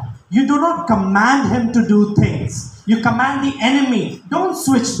God. You do not command Him to do things. You command the enemy. Don't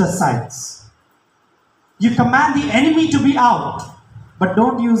switch the sides. You command the enemy to be out, but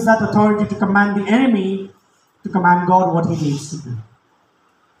don't use that authority to command the enemy to command God what He needs to do.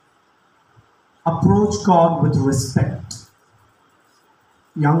 Approach God with respect.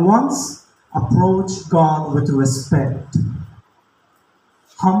 Young ones, approach God with respect.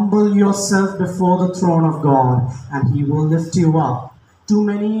 Humble yourself before the throne of God and He will lift you up. Too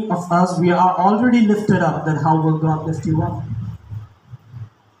many of us, we are already lifted up, then how will God lift you up?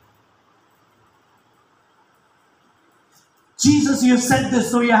 Jesus, you said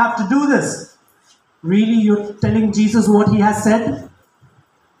this, so you have to do this. Really, you're telling Jesus what He has said?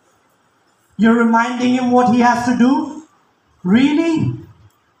 You're reminding Him what He has to do? Really?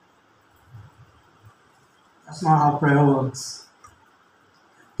 That's not how prayer works.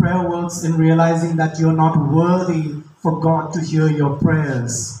 Prayer works in realizing that you're not worthy for God to hear your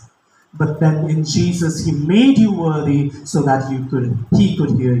prayers. But then in Jesus, He made you worthy so that He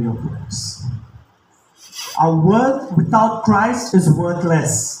could hear your prayers. Our worth without Christ is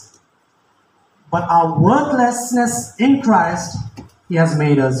worthless. But our worthlessness in Christ, He has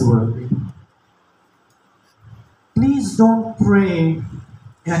made us worthy. Please don't pray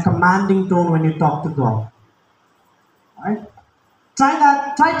in a commanding tone when you talk to God. Right? Try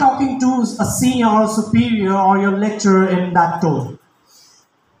that. Try talking to a senior or a superior or your lecturer in that tone.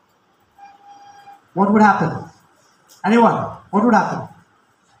 What would happen? Anyone? What would happen?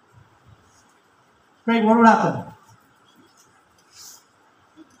 Craig, what would happen?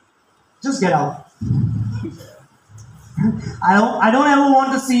 Just get out. I don't ever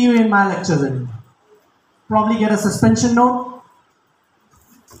want to see you in my lectures anymore. Probably get a suspension note.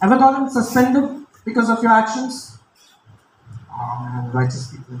 Ever gotten suspended because of your actions? Oh man, righteous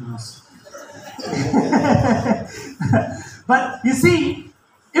people knows. But you see,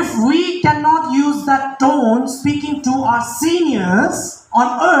 if we cannot use that tone speaking to our seniors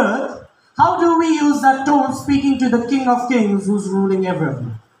on earth, how do we use that tone speaking to the King of Kings who's ruling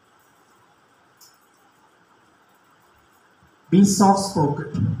everything? Be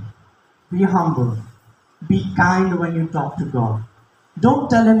soft-spoken. Be humble. Be kind when you talk to God. Don't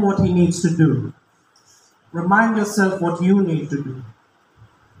tell Him what He needs to do. Remind yourself what you need to do.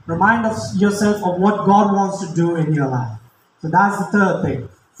 Remind yourself of what God wants to do in your life. So that's the third thing.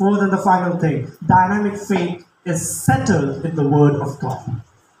 Fourth and the final thing. Dynamic faith is settled in the Word of God.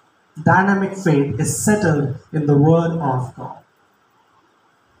 Dynamic faith is settled in the Word of God.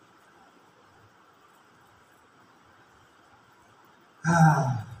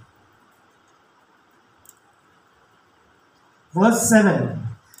 Verse 7.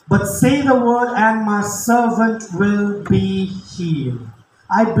 But say the word and my servant will be healed.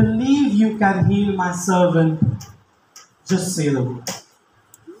 I believe you can heal my servant. Just say the word.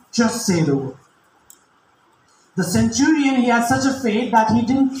 Just say the word. The centurion, he had such a faith that he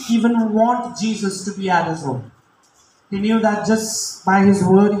didn't even want Jesus to be at his home. He knew that just by his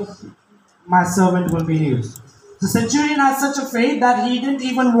word, my servant will be healed. The centurion had such a faith that he didn't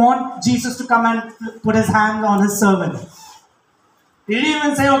even want Jesus to come and put his hand on his servant. He didn't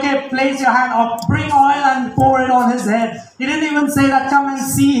even say, okay, place your hand or bring oil and pour it on his head. He didn't even say that, come and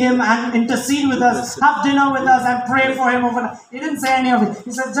see him and intercede with us, have dinner with us and pray for him overnight. He didn't say any of it.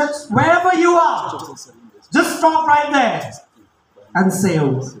 He said, just wherever you are, just stop right there and say a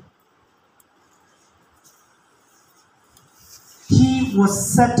word. He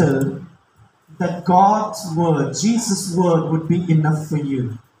was settled that God's word, Jesus' word, would be enough for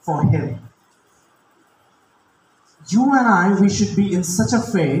you, for him. You and I, we should be in such a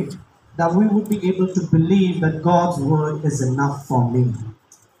faith that we would be able to believe that God's word is enough for me.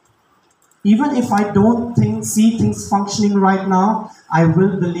 Even if I don't see things functioning right now, I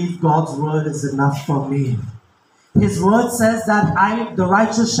will believe God's word is enough for me. His word says that the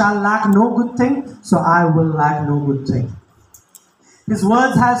righteous shall lack no good thing, so I will lack no good thing. His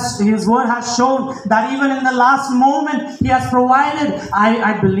word has shown that even in the last moment He has provided.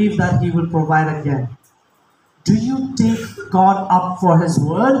 I believe that He will provide again. Do you take God up for His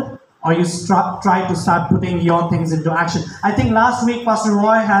word, or you try to start putting your things into action? I think last week Pastor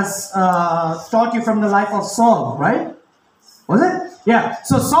Roy has taught you from the life of Saul, right? Was it? Yeah.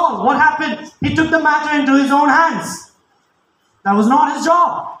 So Saul, what happened? He took the matter into his own hands. That was not his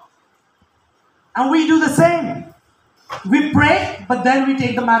job. And we do the same. We pray, but then we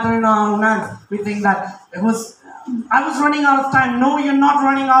take the matter in our own hands. We think that I was running out of time. No, you're not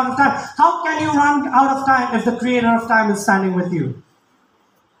running out of time. How can you run out of time if the creator of time is standing with you?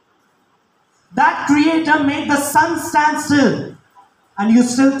 That creator made the sun stand still, and you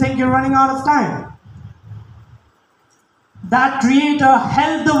still think you're running out of time. That creator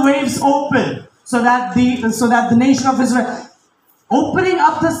held the waves open so that the nation of Israel, opening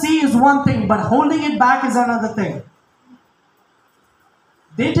up the sea is one thing, but holding it back is another thing.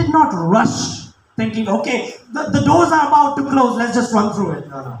 They did not rush thinking, okay, the doors are about to close, let's just run through it.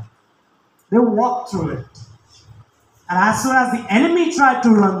 No. They walked through it. And as soon as the enemy tried to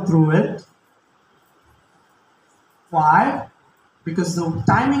run through it, why? Because the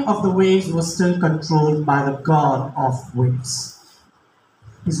timing of the waves was still controlled by the God of waves.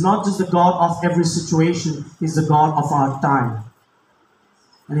 He's not just the God of every situation, He's the God of our time.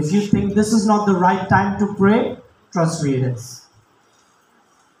 And if you think this is not the right time to pray, trust me, it is.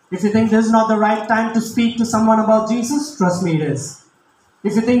 If you think this is not the right time to speak to someone about Jesus, trust me, it is.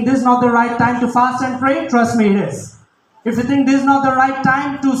 If you think this is not the right time to fast and pray, trust me, it is. If you think this is not the right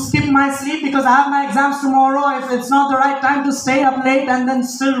time to skip my sleep because I have my exams tomorrow, if it's not the right time to stay up late and then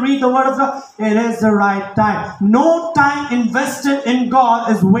still read the Word of God, it is the right time. No time invested in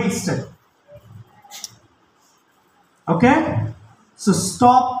God is wasted. Okay? So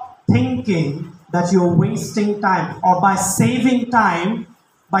stop thinking that you're wasting time, or by saving time,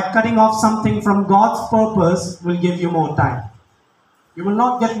 by cutting off something from God's purpose will give you more time. You will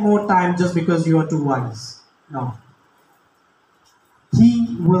not get more time just because you are too wise. No.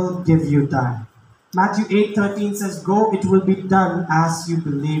 He will give you time. Matthew 8:13 says, "Go, it will be done as you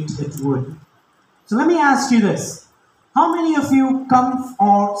believed it would." So let me ask you this. How many of you come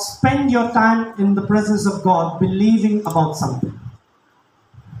or spend your time in the presence of God believing about something?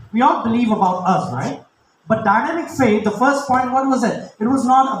 We all believe about us, right? But dynamic faith, the first point, what was it? It was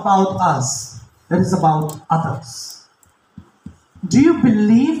not about us. It is about others. Do you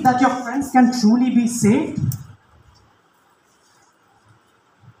believe that your friends can truly be saved?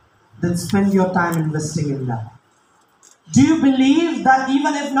 Then spend your time investing in that. Do you believe that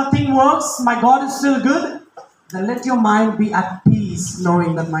even if nothing works, my God is still good? Then let your mind be at peace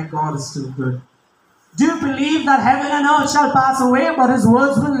knowing that my God is still good. Do you believe that heaven and earth shall pass away, but His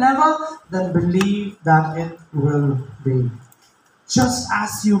words will never? Then believe that it will be. Just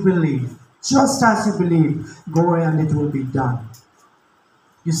as you believe, go and it will be done.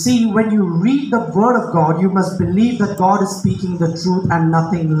 You see, when you read the Word of God, you must believe that God is speaking the truth and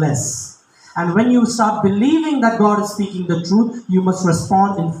nothing less. And when you start believing that God is speaking the truth, you must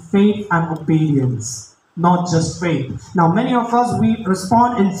respond in faith and obedience, not just faith. Now, many of us, we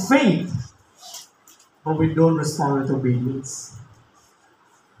respond in faith, but we don't respond with obedience.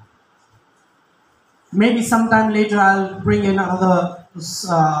 Maybe sometime later I'll bring in another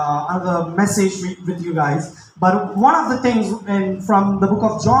message with you guys. But one of the things from the book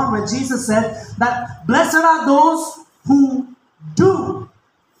of John, where Jesus said that blessed are those who do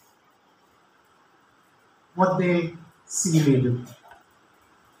what they see me do.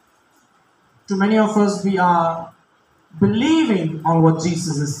 To many of us, we are believing on what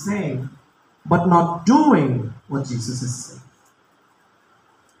Jesus is saying, but not doing what Jesus is saying.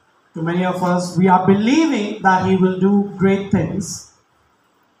 To many of us, we are believing that He will do great things,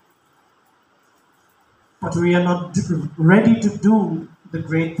 but we are not ready to do the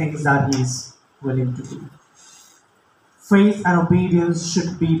great things that He is willing to do. Faith and obedience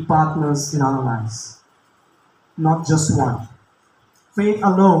should be partners in our lives, not just one. Faith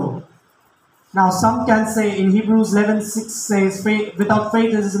alone. Now, some can say in Hebrews 11:6 says, without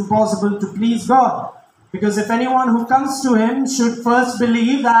faith it is impossible to please God. Because if anyone who comes to Him should first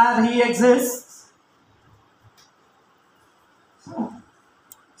believe that He exists. So,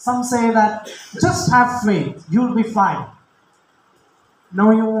 some say that just have faith, you'll be fine.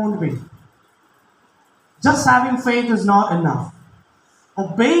 No, you won't be. Just having faith is not enough.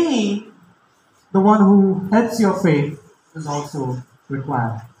 Obeying the one who helps your faith is also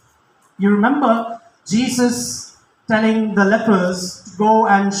required. You remember Jesus telling the lepers to go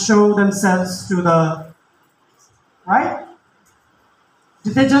and show themselves to the Right?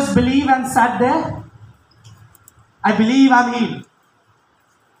 Did they just believe and sat there? I believe I'm healed.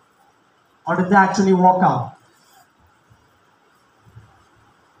 Or did they actually walk out?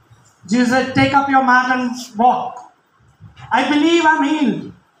 Jesus said, take up your mat and walk. I believe I'm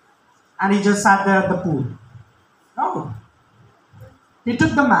healed. And he just sat there at the pool. No. He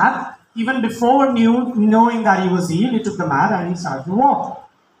took the mat, even before knowing that he was healed, he took the mat and he started to walk.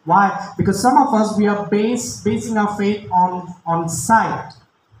 Why? Because some of us, we are basing our faith on sight.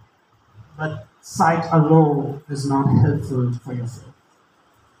 But sight alone is not helpful for your faith.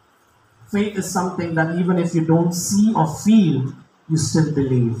 Faith is something that even if you don't see or feel, you still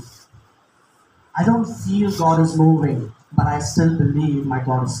believe. I don't feel God is moving, but I still believe my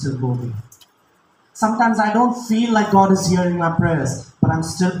God is still moving. Sometimes I don't feel like God is hearing my prayers, but I'm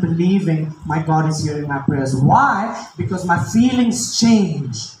still believing my God is hearing my prayers. Why? Because my feelings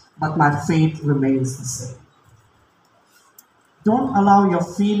change, but my faith remains the same. Don't allow your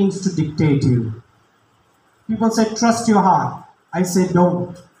feelings to dictate you. People say, trust your heart. I say,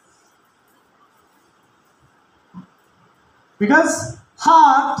 don't. Because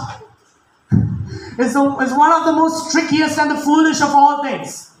heart is one of the most trickiest and the foolish of all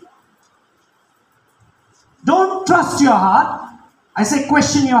things. Don't trust your heart. I say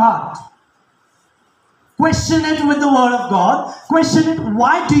question your heart. Question it with the word of God. Question it.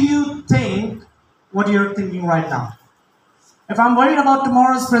 Why do you think what you're thinking right now? If I'm worried about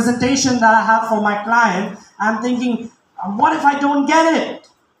tomorrow's presentation that I have for my client, I'm thinking, what if I don't get it?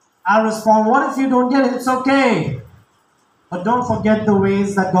 I'll respond, what if you don't get it? It's okay. But don't forget the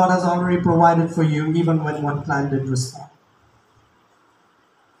ways that God has already provided for you, even when one client didn't respond.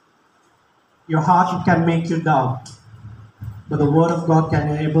 Your heart can make you doubt, but the word of God can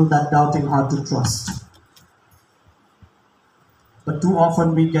enable that doubting heart to trust. But too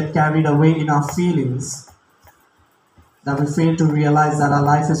often we get carried away in our feelings that we fail to realize that our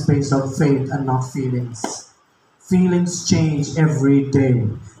life is based on faith and not feelings. Feelings change every day.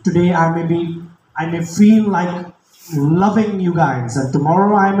 Today I may feel like loving you guys, and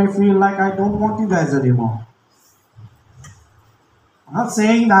tomorrow I may feel like I don't want you guys anymore. I'm not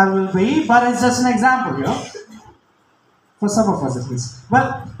saying that will be, but it's just an example, for some of us at least.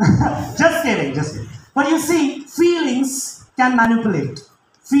 Well, just kidding. But you see, feelings can manipulate.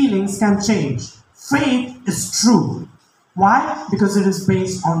 Feelings can change. Faith is true. Why? Because it is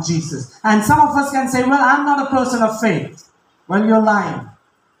based on Jesus. And some of us can say, well, I'm not a person of faith. Well, you're lying.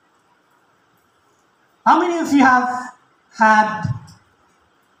 How many of you have had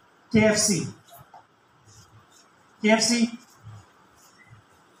KFC? KFC?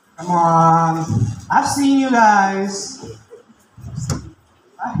 Come on. I've seen you guys.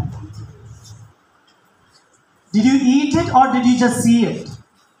 Did you eat it or did you just see it?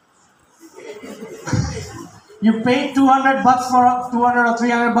 You paid $200 for 200 or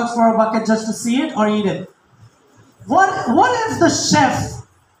 $300 for a bucket just to see it or eat it? What if the chef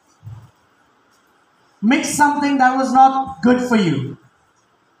mixed something that was not good for you?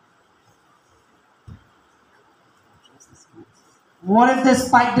 What if they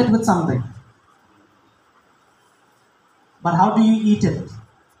spiked it with something? But how do you eat it?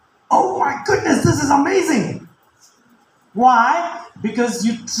 Oh my goodness, this is amazing! Why? Because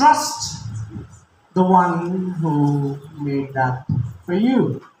you trust the one who made that for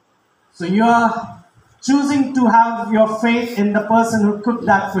you. So you are choosing to have your faith in the person who cooked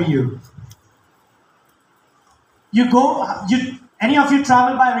that for you. Any of you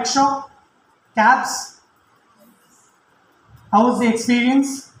travel by rickshaw? Cabs? How was the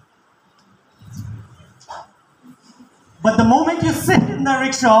experience? But the moment you sit in the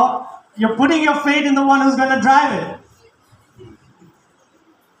rickshaw, you're putting your faith in the one who's going to drive it.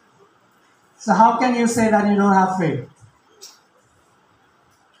 So how can you say that you don't have faith?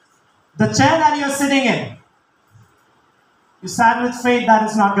 The chair that you're sitting in, you sat with faith that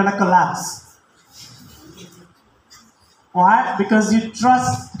it's not going to collapse. Why? Because you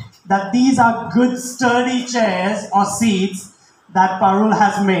trust that these are good sturdy chairs or seats that Parul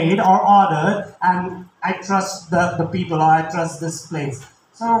has made or ordered, and I trust the people, or I trust this place.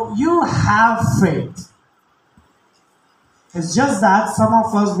 So you have faith. It's just that some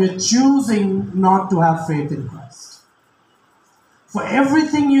of us, we're choosing not to have faith in Christ. For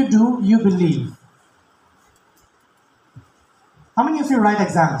everything you do, you believe. How many of you write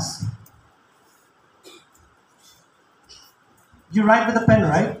exams? You write with a pen,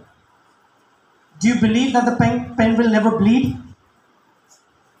 right? Do you believe that the pen will never bleed?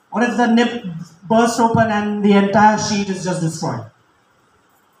 What if the nib bursts open and the entire sheet is just destroyed?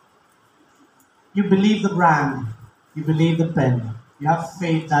 You believe the brand. You believe the pen. You have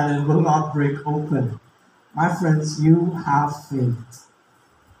faith that it will not break open. My friends, you have faith.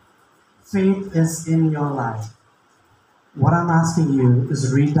 Faith is in your life. What I'm asking you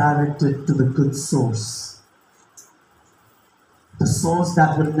is redirect it to the good source. The source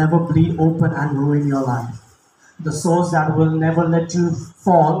that will never bleed open and ruin your life. The source that will never let you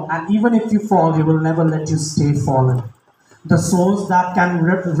fall, and even if you fall, he will never let you stay fallen. The source that can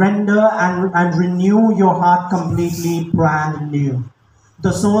render and renew your heart completely brand new.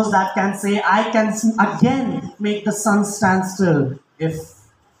 The source that can say, I can again make the sun stand still if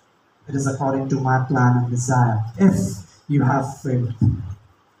it is according to my plan and desire. If you have faith.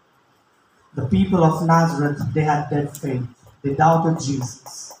 The people of Nazareth, they had dead faith. They doubted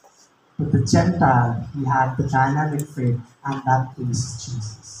Jesus. But the Gentile, he had the dynamic faith, and that pleased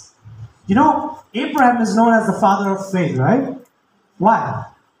Jesus. You know, Abraham is known as the father of faith, right? Why?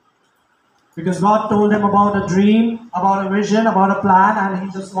 Because God told him about a dream, about a vision, about a plan, and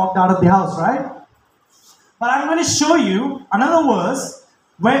he just walked out of the house, right? But I'm going to show you another verse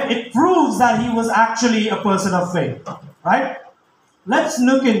where it proves that he was actually a person of faith, right? Let's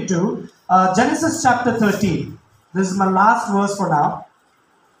look into Genesis chapter 13. This is my last verse for now.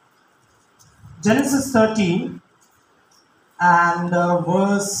 Genesis 13 and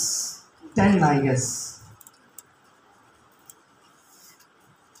verse 10, I guess.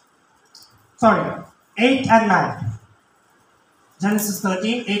 Sorry, 8 and 9. Genesis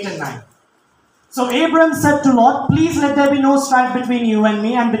 13, 8 and 9. So Abram said to Lot, please let there be no strife between you and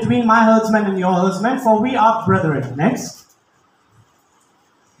me, and between my herdsmen and your herdsmen, for we are brethren. Next.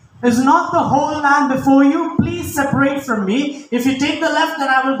 Is not the whole land before you? Please separate from me. If you take the left, then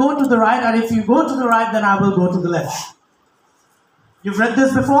I will go to the right, and if you go to the right, then I will go to the left. You've read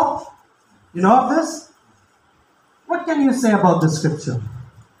this before? You know of this? What can you say about this scripture?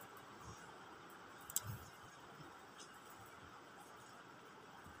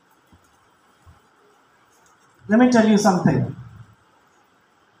 Let me tell you something.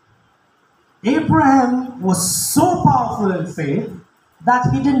 Abraham was so powerful in faith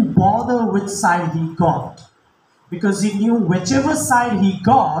that he didn't bother which side he got. Because he knew whichever side he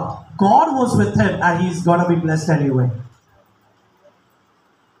got, God was with him and he's going to be blessed anyway.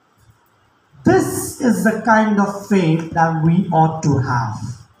 This is the kind of faith that we ought to have.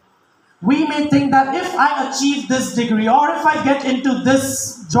 We may think that if I achieve this degree, or if I get into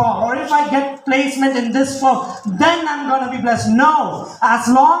this job, or if I get placement in this firm, then I'm going to be blessed. No. As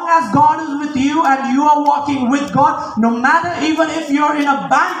long as God is with you and you are walking with God, no matter even if you're in a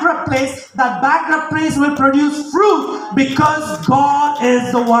bankrupt place, that bankrupt place will produce fruit because God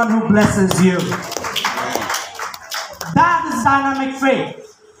is the one who blesses you. That is dynamic faith.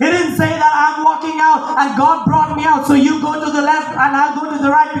 He didn't say that I'm walking out and God brought me out, so you go to the left and I'll go to the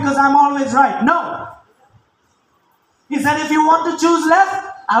right because I'm always right. No. He said if you want to choose left,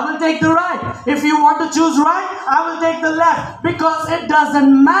 I will take the right. If you want to choose right, I will take the left. Because it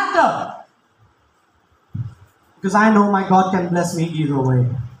doesn't matter. Because I know my God can bless me either way.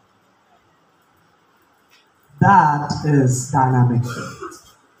 That is dynamic faith.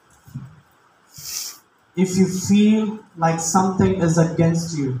 If you feel like something is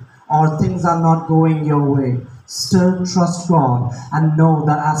against you or things are not going your way, still trust God and know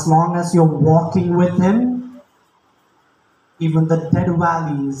that as long as you're walking with Him, even the dead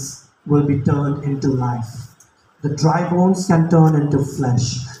valleys will be turned into life. The dry bones can turn into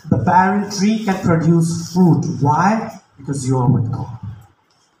flesh. The barren tree can produce fruit. Why? Because you are with God.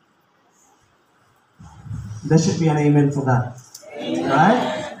 There should be an amen for that. Amen.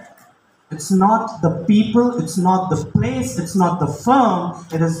 Right? It's not the people, it's not the place, it's not the firm,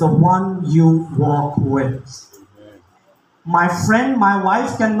 it is the one you walk with. My friend, my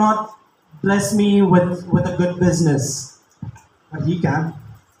wife cannot bless me with a good business, but he can.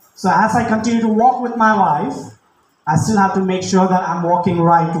 So as I continue to walk with my wife, I still have to make sure that I'm walking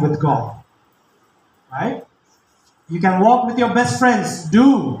right with God. Right? You can walk with your best friends,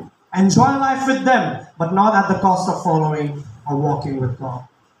 do. Enjoy life with them, but not at the cost of following or walking with God.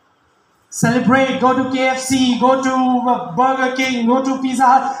 Celebrate, go to KFC, go to Burger King, go to Pizza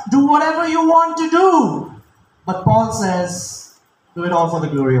Hut, do whatever you want to do. But Paul says, do it all for the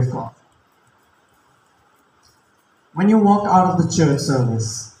glory of God. When you walk out of the church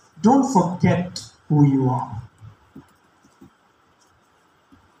service, don't forget who you are.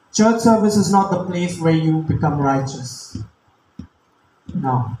 Church service is not the place where you become righteous.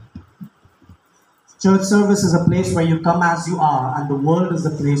 No. Church service is a place where you come as you are, and the world is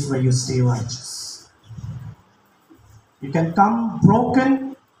the place where you stay righteous. You can come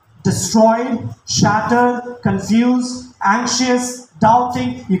broken, destroyed, shattered, confused, anxious,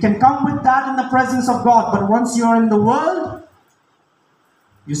 doubting. You can come with that in the presence of God. But once you're in the world,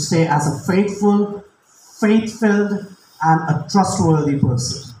 you stay as a faithful, faith-filled, and a trustworthy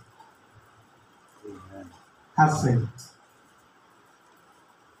person. Have faith.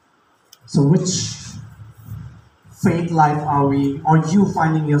 So which faith life are you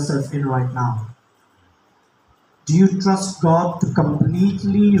finding yourself in right now? Do you trust God to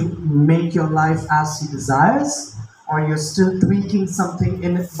completely make your life as He desires? Or you're still tweaking something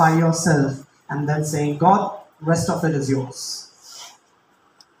in it by yourself and then saying, God, rest of it is yours.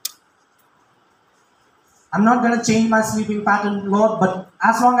 I'm not going to change my sleeping pattern, Lord, but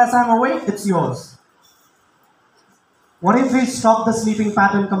as long as I'm awake, it's yours. What if we stop the sleeping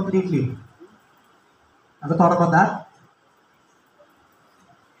pattern completely? Ever thought about that?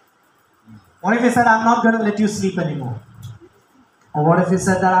 What if he said, I'm not going to let you sleep anymore? Or what if he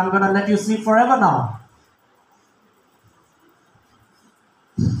said that I'm going to let you sleep forever now?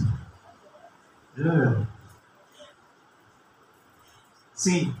 Yeah.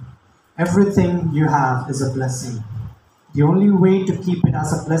 See, everything you have is a blessing. The only way to keep it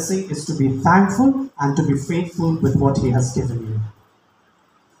as a blessing is to be thankful and to be faithful with what He has given you.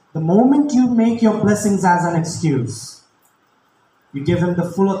 The moment you make your blessings as an excuse, you give Him the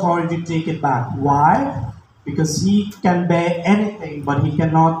full authority to take it back. Why? Because He can bear anything, but He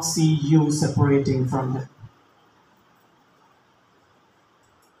cannot see you separating from Him.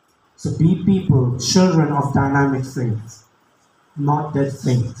 So be people, children of dynamic faith, not dead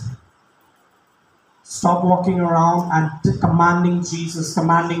faith. Stop walking around and commanding Jesus,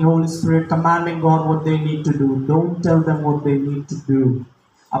 commanding Holy Spirit, commanding God what they need to do. Don't tell them what they need to do.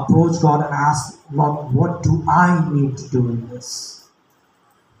 Approach God and ask, Lord, what do I need to do in this?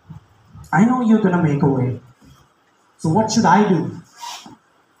 I know you're going to make a way. So what should I do?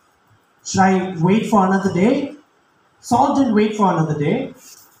 Should I wait for another day? Saul didn't wait for another day.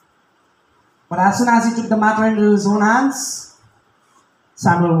 But as soon as he took the matter into his own hands,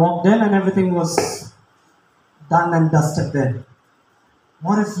 Samuel walked in and everything was done and dusted there.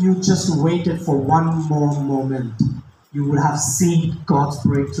 What if you just waited for one more moment? You would have seen God's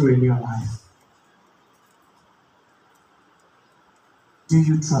breakthrough in your life. Do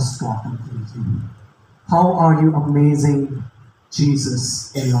you trust God completely? How are you amazing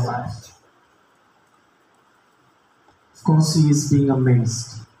Jesus in your life? Of course, He is being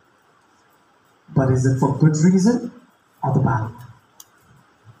amazed. But is it for good reason or the bad?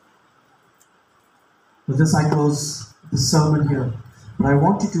 With this, I close the sermon here. But I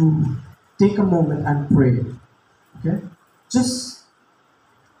want you to take a moment and pray. Okay? Just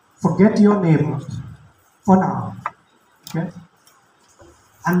forget your neighbor for now. Okay?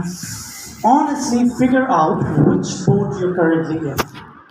 And honestly figure out which boat you're currently in.